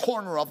on the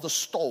corner of the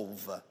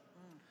stove.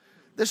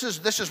 This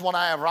is when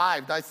I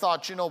arrived. I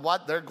thought, you know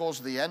what? There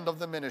goes the end of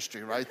the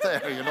ministry right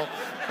there,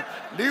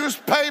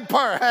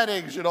 Newspaper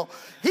headings,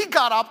 He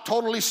got up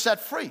totally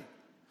set free.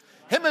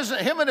 Him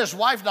and his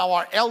wife now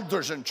are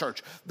elders in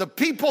church. The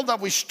people that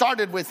we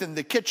started with in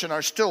the kitchen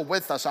are still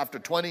with us after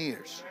 20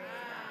 years.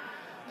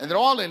 And they're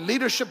all in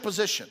leadership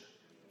position.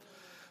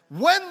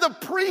 When the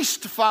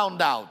priest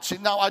found out, see,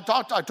 now I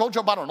told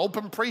you about an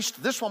open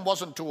priest. This one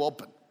wasn't too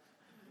open.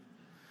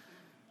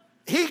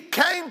 he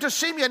came to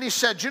see me and he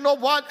said, you know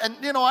what? And,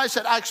 I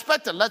said, I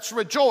expected, let's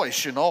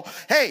rejoice,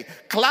 Hey,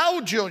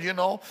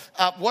 Claudio,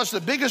 was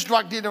the biggest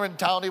drug dealer in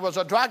town. He was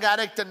a drug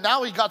addict and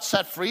now he got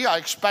set free. I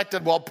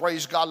expected, well,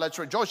 praise God, let's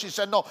rejoice. He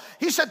said, no.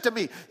 He said to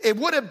me, it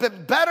would have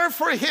been better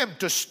for him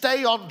to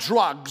stay on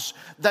drugs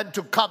than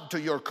to come to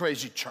your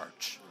crazy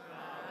church.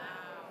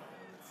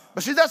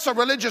 But see, that's a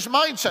religious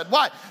mindset.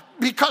 Why?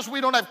 Because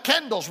we don't have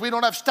candles. We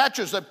don't have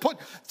statues. They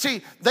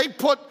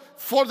put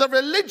for the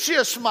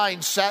religious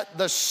mindset,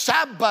 the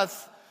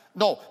Sabbath,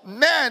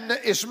 man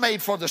is made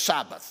for the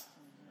Sabbath.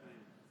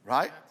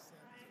 Right?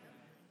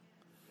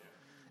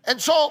 And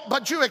so,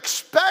 but you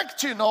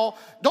expect,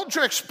 don't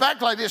you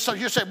expect like this? So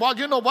you say, well,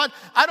 you know what?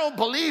 I don't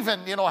believe in,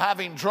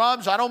 having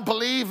drums. I don't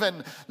believe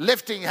in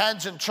lifting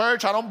hands in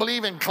church. I don't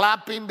believe in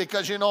clapping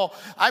because,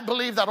 I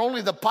believe that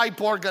only the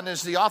pipe organ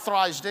is the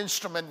authorized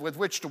instrument with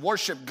which to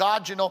worship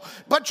God,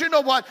 But you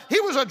know what? He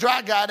was a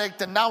drug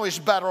addict and now he's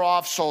better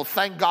off. So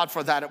thank God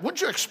for that.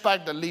 Wouldn't you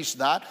expect at least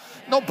that?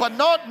 No, but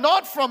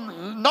not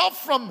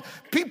from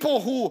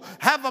people who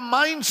have a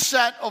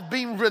mindset of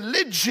being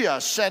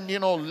religious and,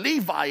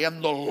 Levi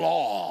and the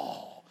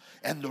law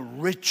and the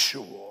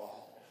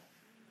ritual.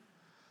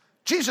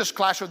 Jesus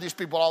clashed with these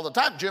people all the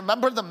time. Do you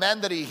remember the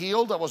man that he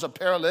healed that was a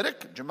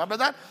paralytic? Do you remember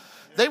that?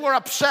 They were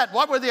upset.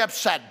 Why were they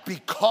upset?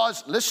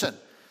 Because, listen,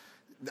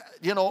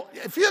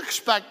 if you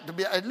expect to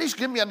be, at least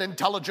give me an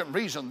intelligent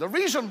reason. The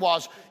reason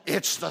was,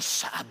 it's the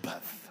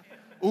Sabbath.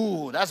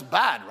 Ooh, that's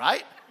bad,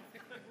 right?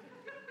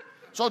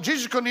 So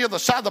Jesus couldn't heal the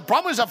Sabbath. The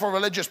problem is that for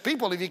religious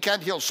people, if you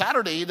can't heal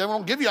Saturday, they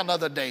won't give you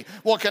another day.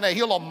 Well, can I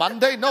heal on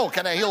Monday? No.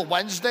 Can I heal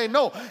Wednesday?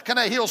 No. Can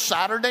I heal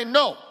Saturday?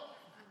 No.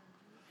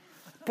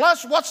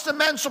 Plus, what's the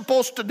man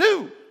supposed to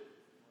do?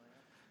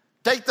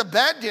 Take the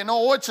bed,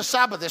 it's a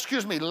Sabbath,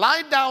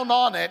 lie down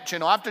on it,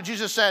 after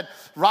Jesus said,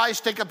 rise,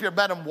 take up your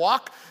bed and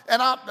walk.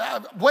 And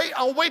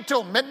I'll wait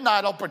till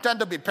midnight, I'll pretend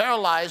to be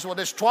paralyzed. When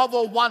it's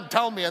 12:01,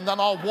 tell me, and then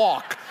I'll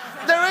walk.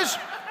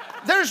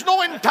 There's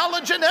no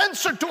intelligent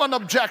answer to an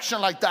objection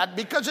like that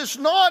because it's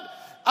not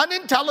an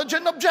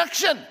intelligent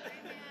objection.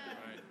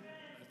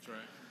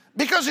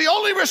 Because he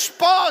only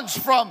responds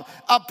from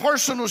a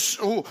person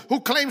who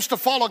claims to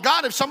follow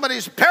God if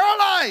somebody's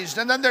paralyzed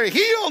and then they're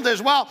healed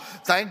as well.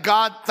 Thank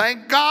God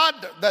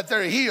that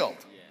they're healed.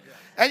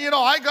 And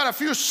I got a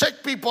few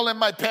sick people in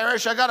my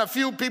parish. I got a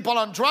few people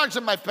on drugs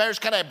in my parish.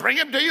 Can I bring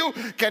them to you?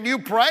 Can you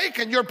pray?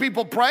 Can your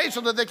people pray so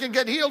that they can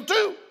get healed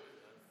too?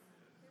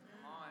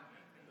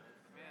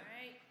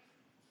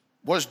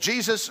 Was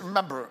Jesus,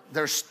 remember,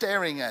 they're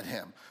staring at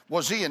him.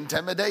 Was he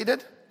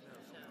intimidated?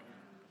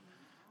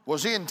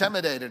 Was he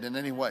intimidated in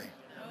any way?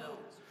 No.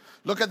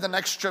 Look at the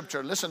next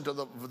scripture. Listen to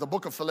the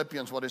book of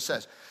Philippians, what it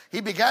says.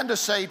 He began to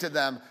say to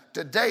them,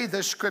 today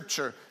this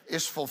scripture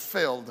is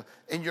fulfilled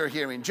in your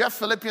hearing. Jeff,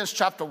 Philippians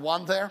chapter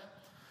 1 there.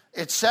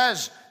 It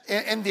says,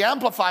 in the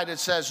Amplified, it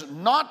says,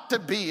 not to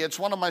be, it's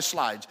one of my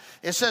slides.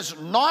 It says,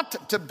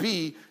 not to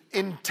be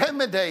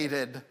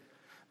intimidated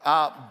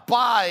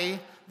by,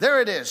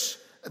 there it is.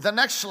 The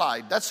next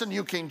slide, that's the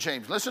New King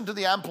James. Listen to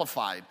the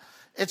Amplified.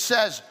 It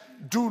says,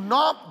 do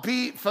not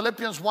be,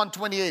 Philippians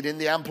 1:28 in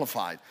the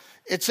Amplified.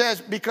 It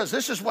says, because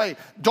this is way,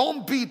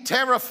 don't be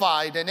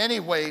terrified in any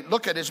way.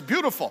 Look at it, it's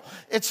beautiful.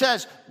 It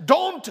says,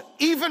 don't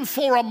even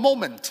for a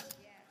moment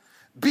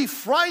be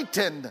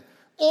frightened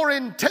or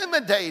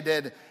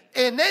intimidated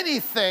in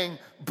anything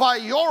by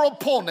your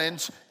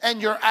opponents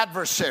and your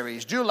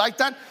adversaries. Do you like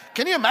that?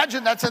 Can you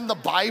imagine that's in the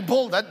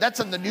Bible? That's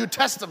in the New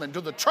Testament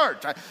to the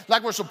church.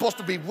 Like we're supposed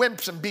to be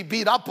wimps and be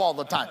beat up all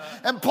the time.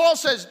 And Paul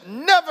says,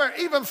 never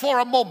even for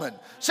a moment.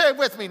 Say it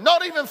with me,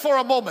 not even for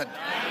a moment.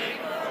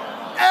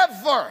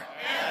 Ever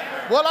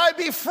will I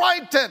be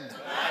frightened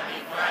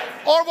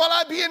or will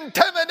I be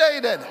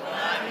intimidated?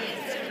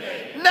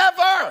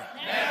 Never.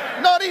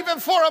 Not even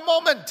for a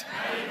moment.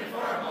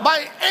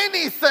 By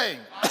anything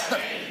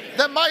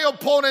that my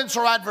opponents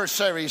or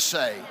adversaries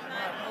say.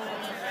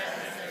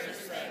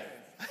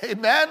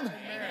 Amen?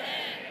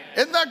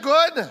 Isn't that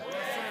good?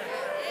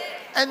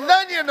 And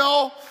then,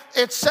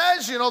 it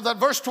says, that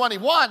verse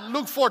 21,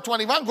 Luke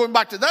 4:21, going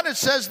back to that, it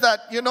says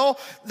that,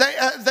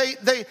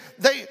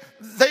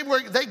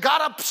 they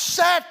got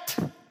upset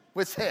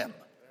with him.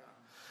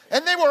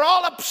 And they were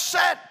all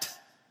upset.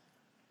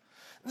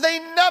 They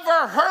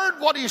never heard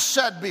what he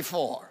said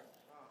before.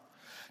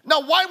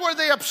 Now, why were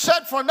they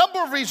upset? For a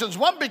number of reasons.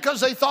 One,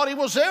 because they thought he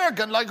was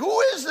arrogant. Like, who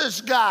is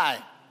this guy?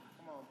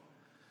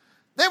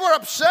 They were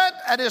upset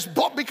at his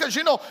book because,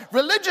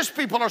 religious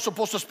people are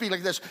supposed to speak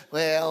like this.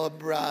 Well,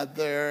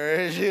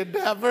 brothers, you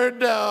never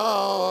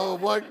know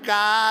what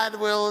God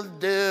will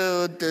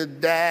do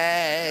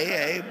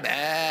today.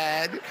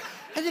 Amen.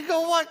 And you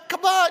go, what?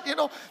 Come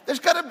on, there's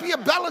got to be a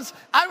balance.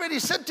 I already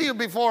said to you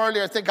before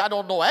earlier, I think I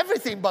don't know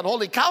everything, but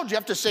holy cow, you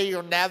have to say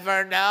you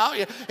never know.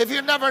 If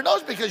you never know,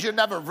 it's because you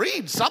never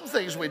read. Some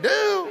things we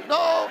do.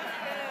 No.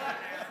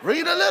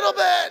 Read a little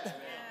bit.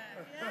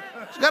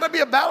 There's got to be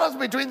a balance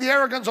between the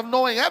arrogance of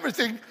knowing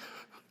everything.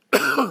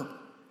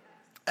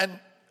 And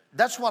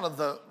that's one of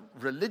the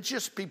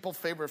religious people's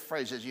favorite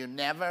phrase is, you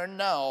never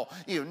know,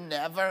 you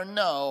never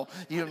know,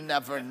 you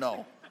never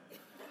know.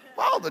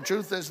 Well, the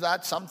truth is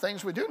that some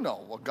things we do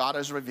know. What God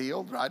has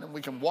revealed, right? And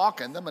we can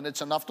walk in them, and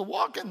it's enough to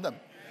walk in them.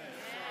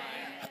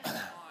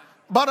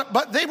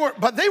 But they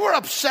were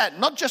upset,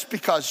 not just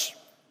because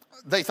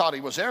they thought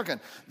he was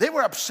arrogant. They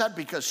were upset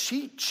because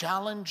he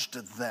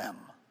challenged them.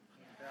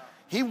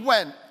 He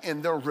went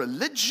in their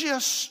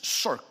religious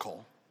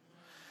circle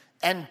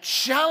and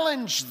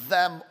challenged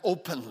them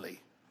openly.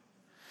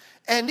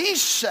 And he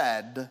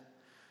said,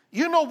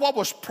 you know what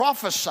was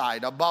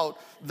prophesied about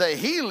the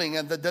healing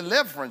and the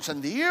deliverance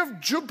and the year of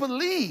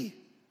Jubilee?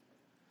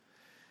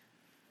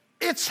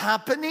 It's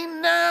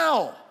happening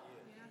now.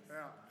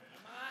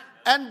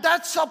 And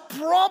that's a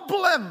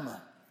problem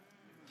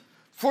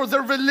for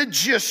the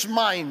religious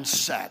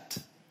mindset.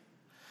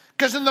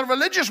 Because in the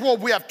religious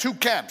world, we have two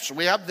camps.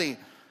 We have the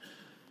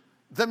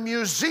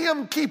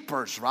museum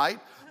keepers, right?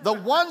 The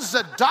ones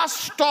that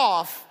dust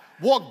off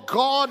what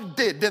God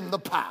did in the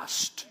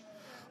past.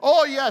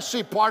 Oh, yes,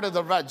 he parted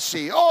the Red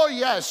Sea. Oh,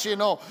 yes,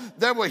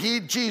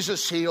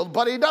 Jesus healed,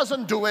 but he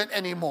doesn't do it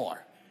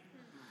anymore.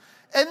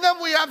 And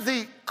then we have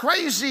the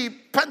crazy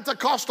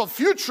Pentecostal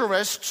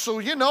futurists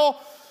who,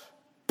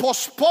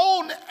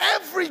 postpone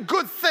every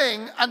good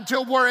thing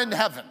until we're in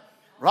heaven,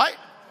 right?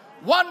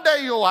 One day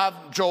you'll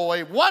have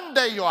joy. One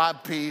day you'll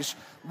have peace.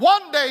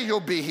 One day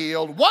you'll be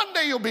healed. One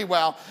day you'll be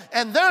well.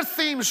 And their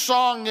theme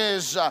song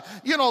is,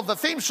 the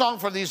theme song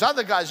for these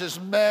other guys is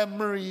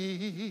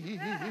memories.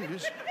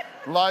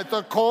 Like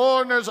the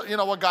corners, you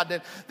know what God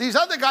did. These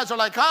other guys are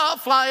like, I'll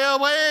fly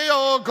away,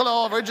 oh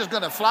glory. We're just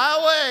going to fly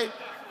away.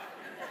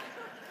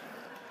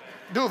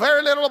 Do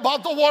very little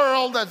about the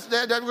world.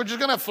 That we're just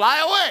going to fly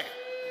away.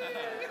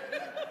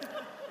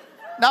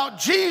 Now,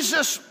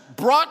 Jesus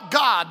brought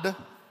God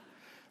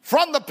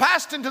from the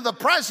past into the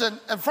present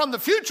and from the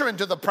future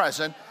into the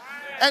present.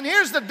 And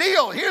here's the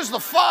deal. Here's the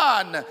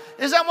fun.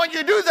 Is that when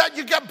you do that,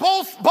 you get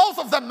both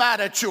of them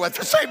mad at you at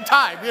the same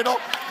time,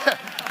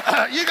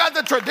 You got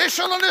the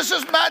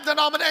traditionalists mad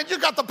denomination, and you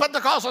got the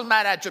Pentecostals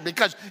mad at you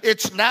because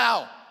it's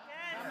now.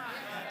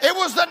 It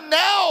was the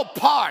now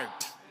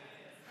part.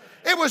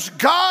 It was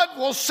God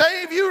will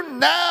save you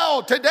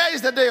now.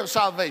 Today's the day of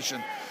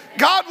salvation.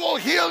 God will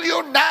heal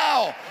you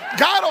now.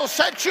 God will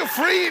set you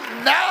free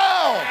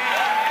now.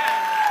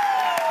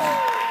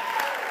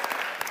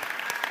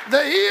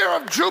 The year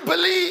of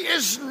Jubilee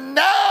is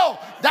now.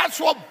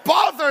 That's what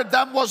bothered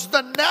them, was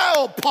the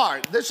now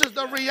part. This is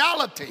the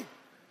reality.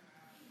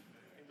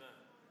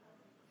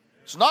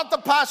 It's not the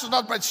past,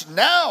 it's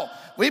now.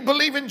 We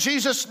believe in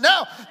Jesus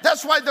now.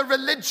 That's why the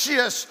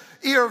religious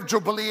year of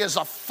Jubilee is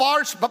a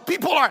farce, but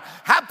people are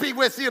happy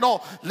with,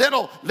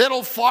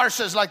 little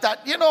farces like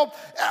that. In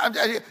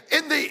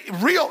the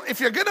real, if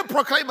you're going to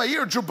proclaim a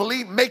year of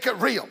Jubilee, make it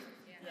real.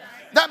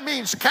 That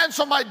means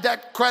cancel my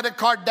debt, credit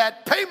card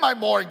debt, pay my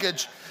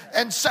mortgage,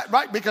 and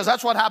right, because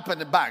that's what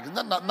happened back.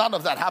 None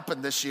of that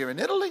happened this year in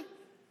Italy.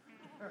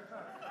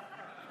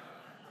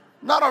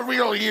 Not a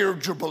real year of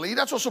Jubilee.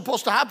 That's what's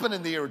supposed to happen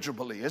in the year of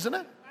Jubilee, isn't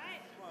it?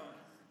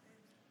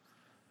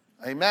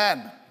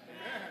 Amen.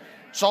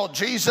 So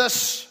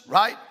Jesus,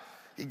 right?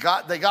 They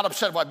got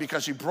upset. Why?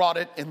 Because he brought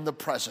it in the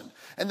present.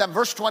 And then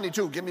verse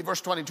 22, give me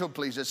verse 22,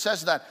 please. It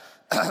says that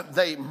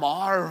they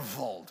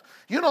marveled.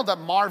 You know that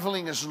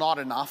marveling is not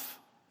enough.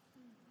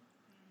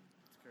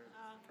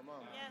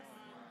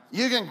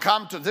 You can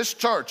come to this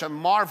church and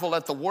marvel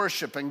at the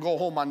worship and go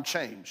home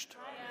unchanged.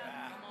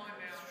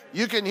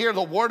 You can hear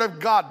the word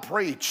of God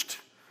preached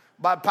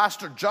by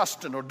Pastor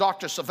Justin or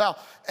Dr. Savelle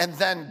and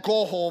then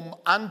go home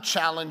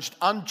unchallenged,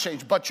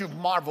 unchanged, but you've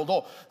marveled.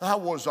 Oh, that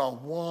was a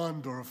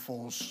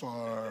wonderful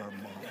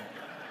sermon.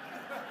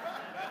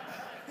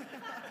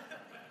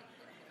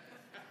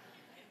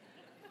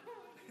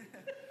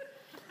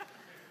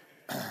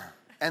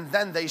 And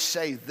then they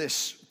say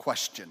this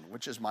question,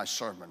 which is my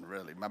sermon,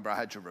 really. Remember, I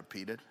had you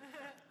repeat it.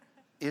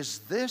 Is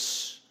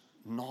this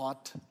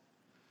not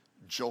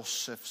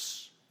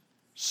Joseph's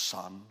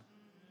son?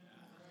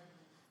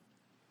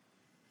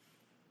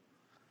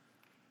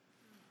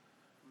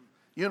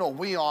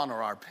 We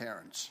honor our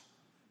parents,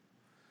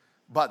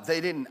 but they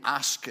didn't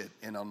ask it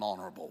in an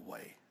honorable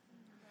way.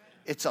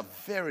 It's a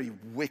very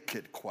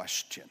wicked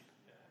question.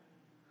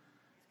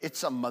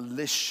 It's a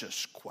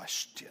malicious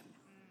question.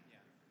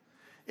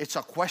 It's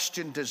a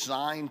question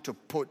designed to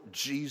put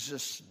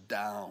Jesus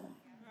down,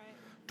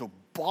 to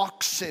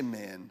box him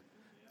in,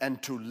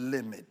 and to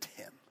limit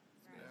him.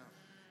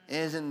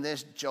 Isn't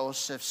this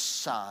Joseph's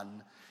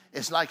son?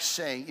 It's like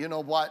saying, you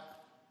know what?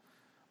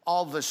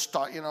 All this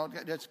stuff,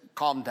 just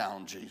calm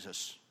down,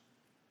 Jesus.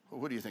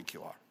 Who do you think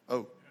you are?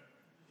 Oh.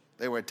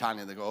 They were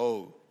Italian. They go,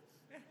 oh.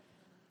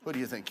 Who do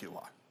you think you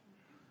are?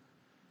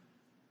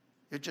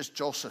 You're just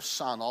Joseph's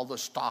son. All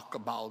this talk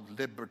about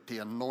liberty,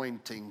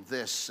 anointing,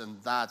 this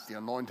and that, the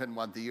anointed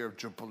one, the year of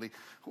Jubilee.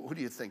 Who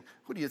do you think?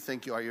 Who do you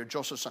think you are? You're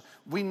Joseph's son.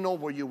 We know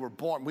where you were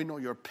born. We know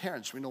your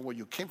parents. We know where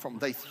you came from.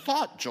 They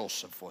thought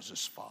Joseph was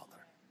his father.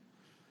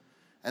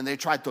 And they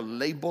tried to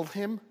label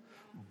him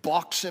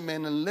box him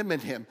in and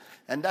limit him.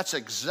 And that's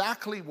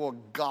exactly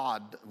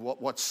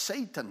what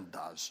Satan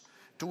does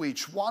to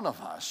each one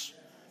of us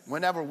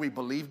whenever we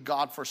believe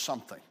God for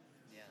something.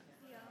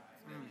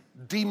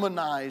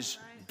 Demonize,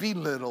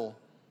 belittle.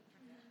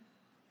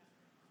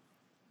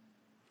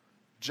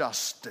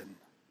 Justin.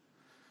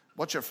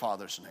 What's your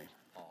father's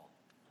name?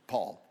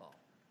 Paul.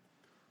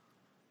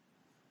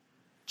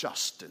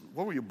 Justin.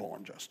 Where were you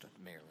born, Justin?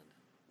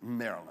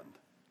 Maryland.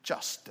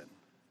 Justin.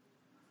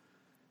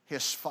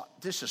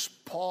 This is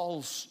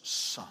Paul's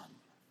son.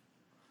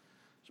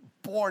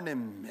 Born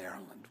in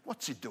Maryland.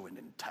 What's he doing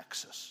in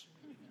Texas?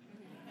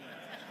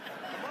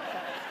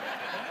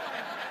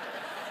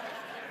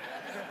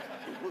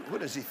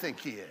 What does he think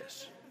he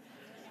is?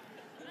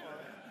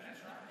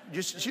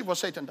 You see what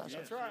Satan does?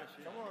 That's right.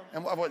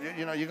 Come on.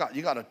 And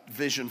you got a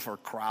vision for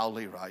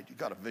Crowley, right? You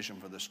got a vision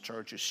for this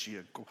church. You see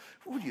it.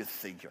 Who do you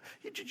think you're?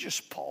 You're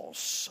just Paul's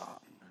son.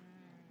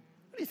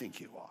 What do you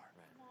think you are?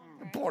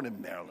 You're born in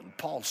Maryland.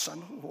 Paul's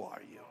son. Who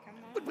are you?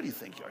 What do you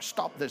think you are?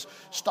 Stop this.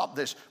 Stop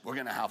this. We're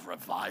going to have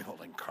revival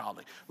in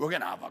Crowley. We're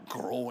going to have a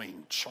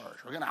growing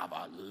church. We're going to have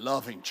a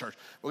loving church.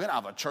 We're going to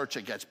have a church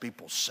that gets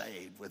people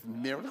saved with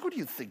miracles. Who do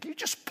you think? You're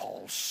just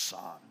Paul's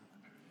son.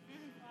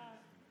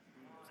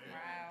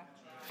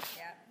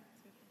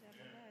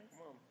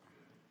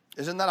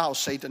 Isn't that how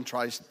Satan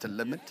tries to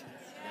limit?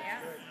 Yeah,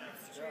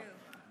 it's true.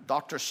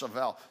 Dr.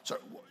 Savelle. So,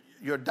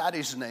 your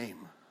daddy's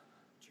name?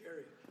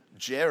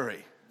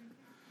 Jerry.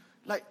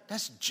 Like,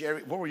 that's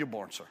Jerry. Where were you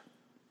born, sir?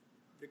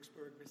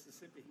 Vicksburg,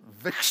 Mississippi.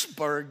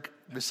 Vicksburg,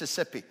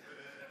 Mississippi.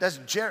 That's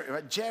Jerry,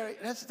 right? Jerry.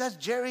 That's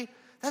Jerry.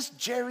 That's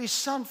Jerry's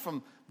son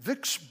from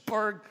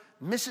Vicksburg,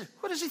 Mississippi.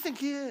 What does he think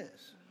he is?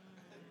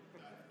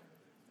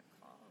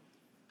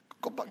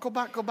 Go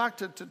back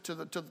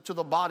to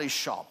the body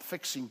shop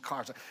fixing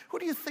cars. Who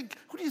do you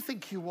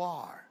think you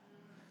are?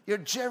 You're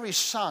Jerry's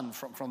son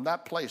from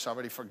that place I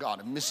already forgot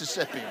in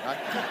Mississippi, right?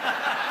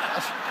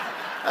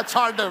 That's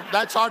hard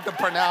to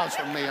pronounce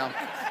for me.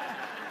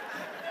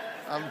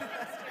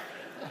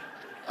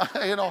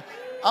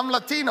 I'm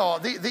Latino.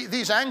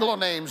 These Anglo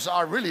names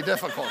are really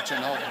difficult, you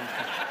know.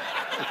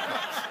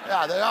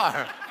 Yeah, they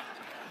are.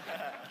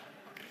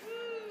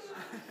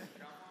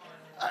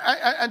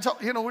 And so,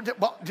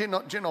 well, do you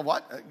know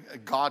what?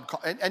 God,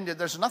 and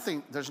there's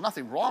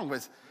nothing wrong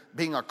with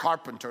being a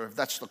carpenter if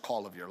that's the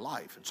call of your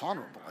life. It's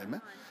honorable,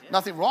 amen?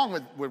 Nothing wrong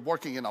with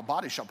working in a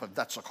body shop if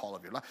that's the call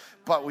of your life.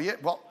 But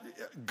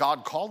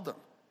God called them.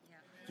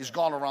 He's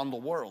gone around the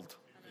world.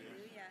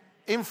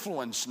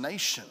 Influenced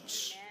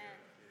nations.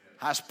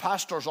 Has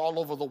pastors all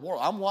over the world.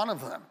 I'm one of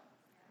them.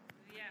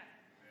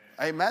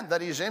 Amen?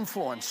 That he's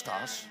influenced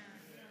us.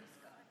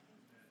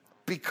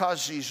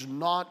 Because he's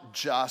not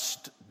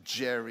just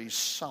Jerry's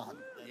son.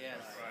 Yes.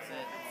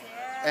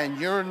 And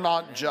you're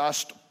not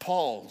just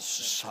Paul's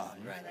son.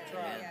 Right.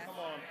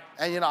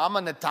 And I'm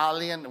an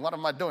Italian. What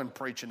am I doing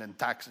preaching in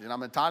Texas?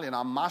 I'm Italian.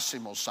 I'm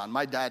Massimo's son.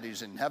 My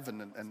daddy's in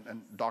heaven,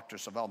 and Dr.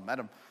 Savelle met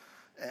him.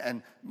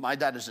 And my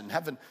dad is in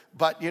heaven.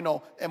 But,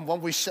 and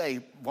when we say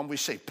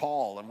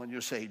Paul, and when you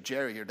say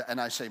Jerry,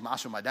 and I say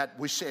Massimo, my dad,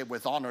 we say it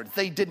with honor.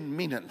 They didn't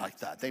mean it like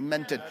that. They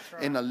meant it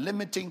in a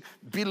limiting,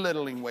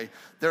 belittling way.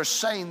 They're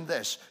saying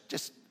this,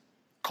 just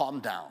calm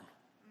down.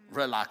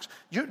 Relax.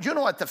 You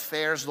know at the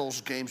fairs, those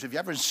games, have you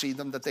ever seen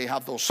them, that they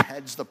have those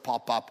heads that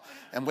pop up,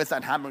 and with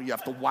that hammer you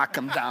have to whack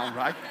them down,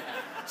 right?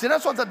 See,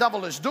 that's what the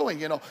devil is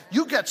doing,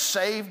 You get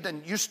saved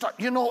and you start,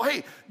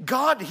 hey,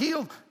 God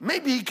healed.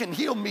 Maybe he can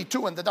heal me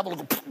too. And the devil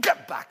will go,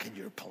 get back in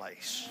your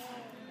place.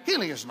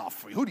 Healing is not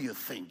free. Who do you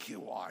think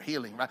you are?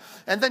 Healing, right?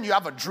 And then you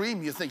have a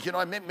dream. You think,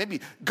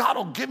 maybe God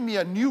will give me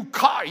a new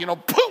car.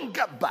 Boom,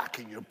 get back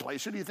in your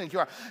place. Who do you think you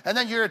are? And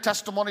then you hear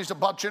testimonies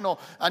about,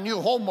 a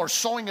new home or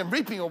sowing and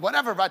reaping or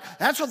whatever, right? And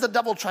that's what the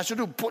devil tries to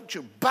do, put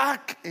you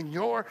back in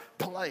your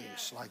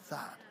place like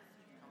that.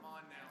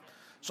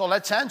 So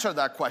let's answer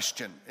that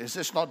question. Is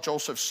this not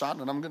Joseph's son?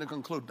 And I'm going to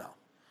conclude now.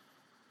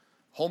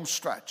 Home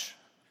stretch.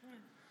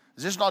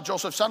 Is this not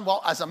Joseph's son?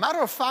 Well, as a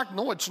matter of fact,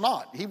 no, it's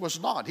not. He was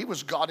not. He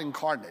was God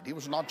incarnate. He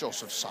was not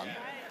Joseph's son.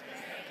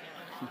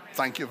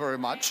 Thank you very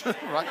much.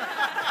 Right?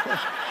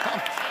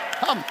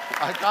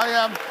 I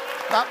am.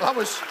 That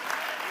was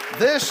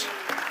this.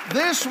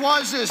 This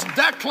was his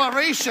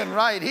declaration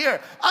right here.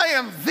 I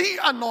am the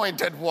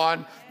anointed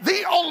one,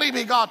 the only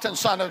begotten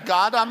Son of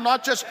God. I'm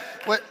not just,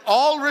 with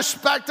all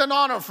respect and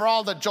honor for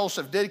all that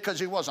Joseph did, because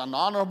he was an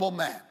honorable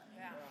man.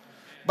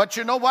 But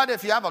you know what?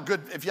 If you have a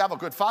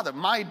good father,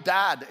 my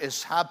dad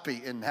is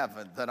happy in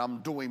heaven that I'm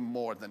doing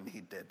more than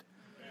he did.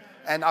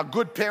 And a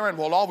good parent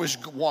will always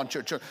want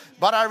your children.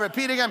 But I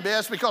repeat again,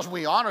 it's because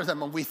we honor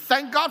them and we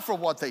thank God for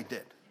what they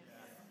did.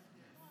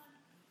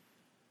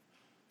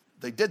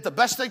 They did the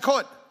best they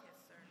could.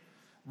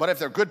 But if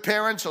they're good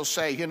parents, they'll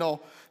say,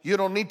 you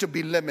don't need to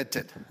be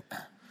limited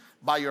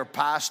by your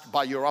past,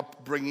 by your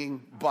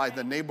upbringing, by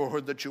the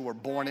neighborhood that you were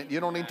born in.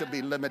 You don't need to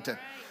be limited.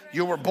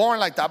 You were born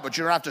like that, but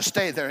you don't have to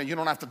stay there, and you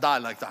don't have to die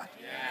like that.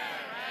 Yeah,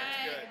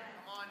 that's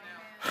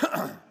good. Come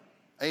on now.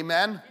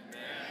 Amen?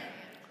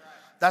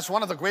 That's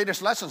one of the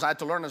greatest lessons I had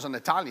to learn as an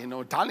Italian. You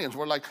know, Italians,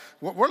 we're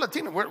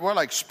Latino. We're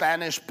like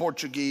Spanish,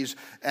 Portuguese,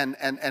 and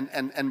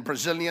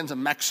Brazilians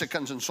and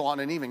Mexicans and so on,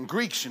 and even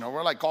Greeks. You know,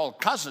 we're like all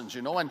cousins.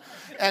 You know, and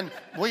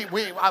we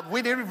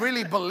didn't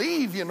really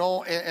believe, you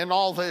know, in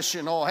all this.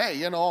 You know, hey,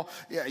 you know,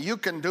 yeah, you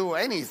can do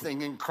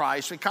anything in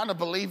Christ. We kind of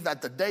believe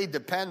that the day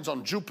depends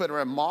on Jupiter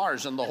and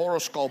Mars and the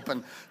horoscope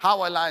and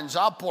how it lines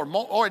up,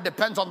 or it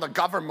depends on the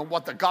government,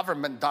 what the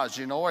government does.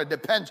 You know, or it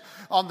depends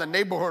on the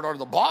neighborhood or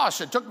the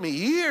boss. It took me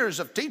years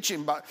of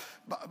teaching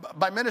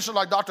by ministers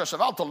like Dr.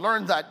 Savelle to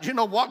learn that, you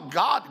know what,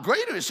 God,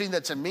 greater is he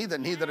that's in me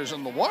than he that is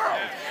in the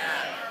world.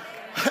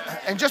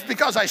 And just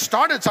because I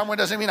started somewhere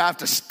doesn't mean I have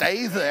to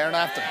stay there and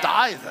I have to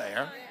die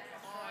there.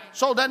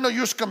 So then no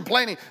use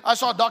complaining. I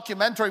saw a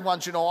documentary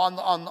once, you know,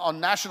 on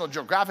National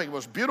Geographic. It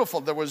was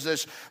beautiful. There was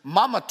this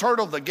mama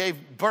turtle that gave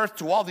birth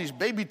to all these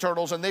baby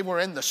turtles, and they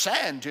were in the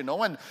sand, you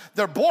know, and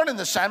they're born in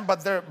the sand,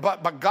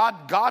 but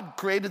God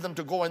created them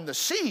to go in the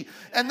sea,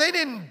 and they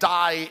didn't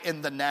die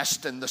in the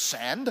nest in the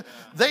sand.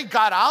 They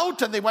got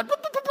out and they went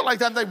like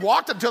that. And they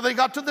walked until they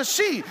got to the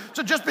sea.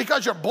 So just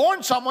because you're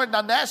born somewhere in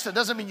a nest, it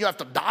doesn't mean you have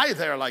to die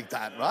there like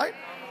that, right?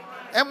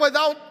 And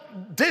without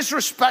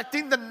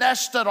disrespecting the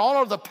nest at all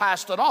or the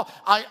past at all,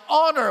 I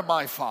honor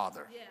my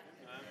Father.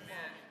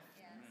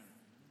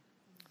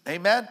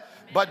 Amen.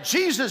 But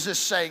Jesus is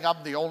saying,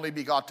 I'm the only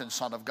begotten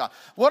Son of God.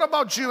 What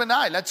about you and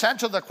I? Let's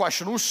answer the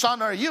question, whose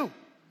son are you?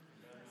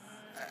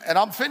 And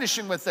I'm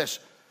finishing with this.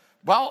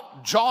 Well,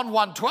 John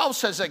 1:12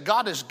 says that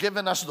God has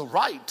given us the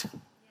right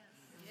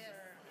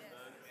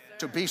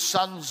to be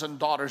sons and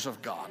daughters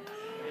of God.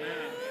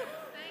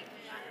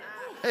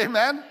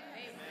 Amen.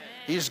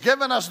 He's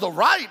given us the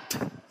right.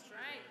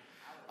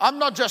 I'm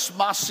not just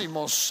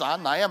Massimo's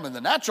son. I am in the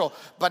natural,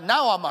 but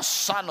now I'm a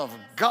son of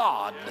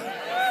God.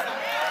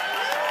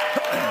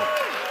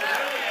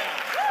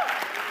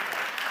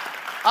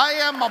 I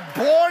am a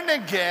born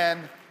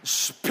again,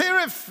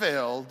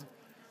 spirit-filled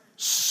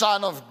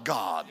son of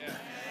God.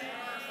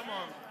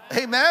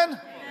 Amen?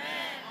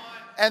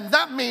 And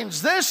that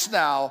means this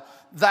now,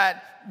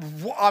 that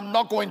I'm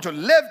not going to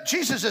live.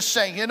 Jesus is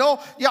saying, you know,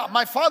 yeah,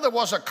 my father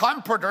was a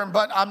carpenter,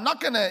 but I'm not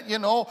going to, you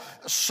know,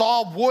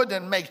 saw wood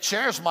and make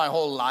chairs my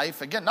whole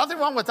life. Again, nothing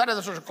wrong with that.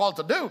 That's what you're called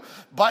to do.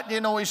 But, you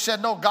know, he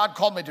said, no, God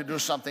called me to do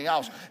something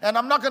else. And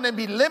I'm not going to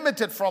be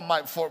limited I'm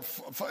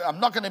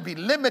not going to be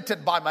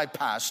limited by my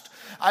past.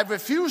 I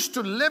refuse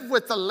to live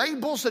with the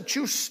labels that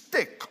you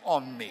stick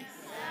on me.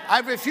 I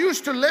refuse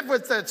to live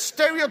with the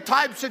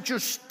stereotypes that you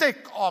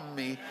stick on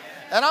me.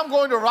 And I'm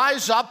going to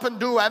rise up and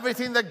do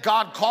everything that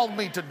God called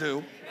me to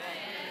do.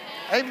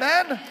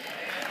 Amen.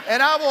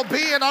 And I will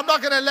be, and I'm not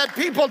going to let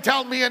people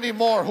tell me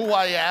anymore who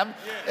I am.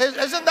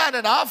 Isn't that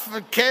enough?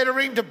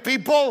 Catering to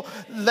people,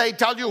 they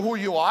tell you who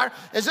you are.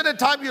 Isn't it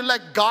time you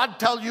let God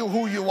tell you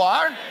who you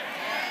are?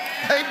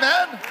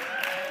 Amen.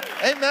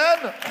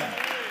 Amen.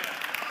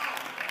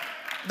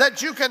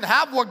 That you can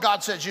have what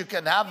God says you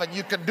can have, and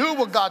you can do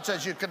what God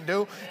says you can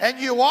do, and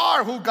you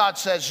are who God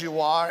says you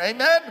are.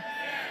 Amen.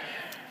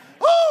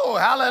 Oh,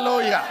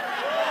 hallelujah.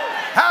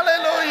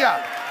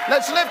 Hallelujah.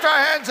 Let's lift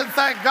our hands and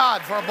thank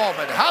God for a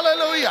moment.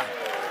 Hallelujah.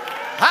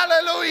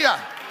 Hallelujah.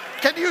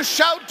 Can you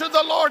shout to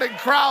the Lord in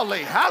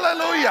Crowley?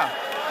 Hallelujah.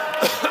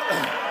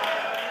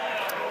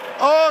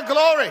 Oh,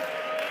 glory.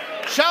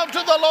 Shout to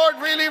the Lord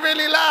really,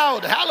 really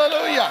loud.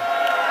 Hallelujah.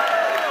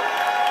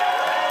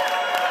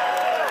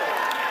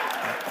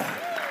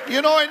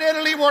 You know, in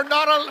Italy, we're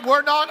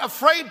not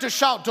afraid to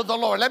shout to the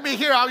Lord. Let me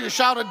hear how you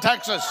shout in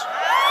Texas.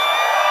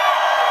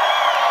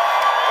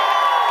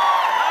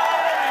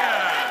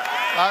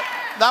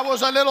 That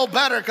was a little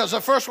better because the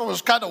first one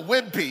was kind of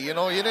wimpy, you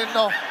know, you didn't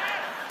know.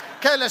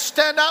 Okay, let's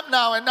stand up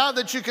now, and now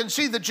that you can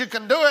see that you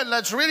can do it,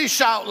 let's really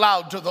shout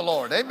loud to the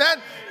Lord.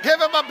 Amen? Give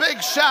him a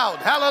big shout.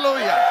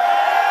 Hallelujah.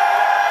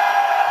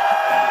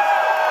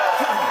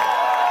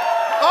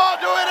 Oh,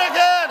 do it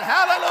again.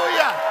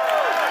 Hallelujah.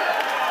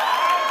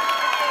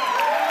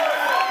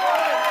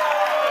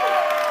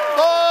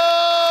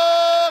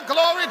 Oh,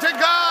 glory to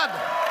God.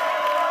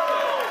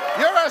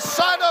 You're a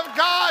son of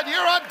God.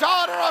 You're a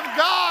daughter of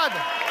God.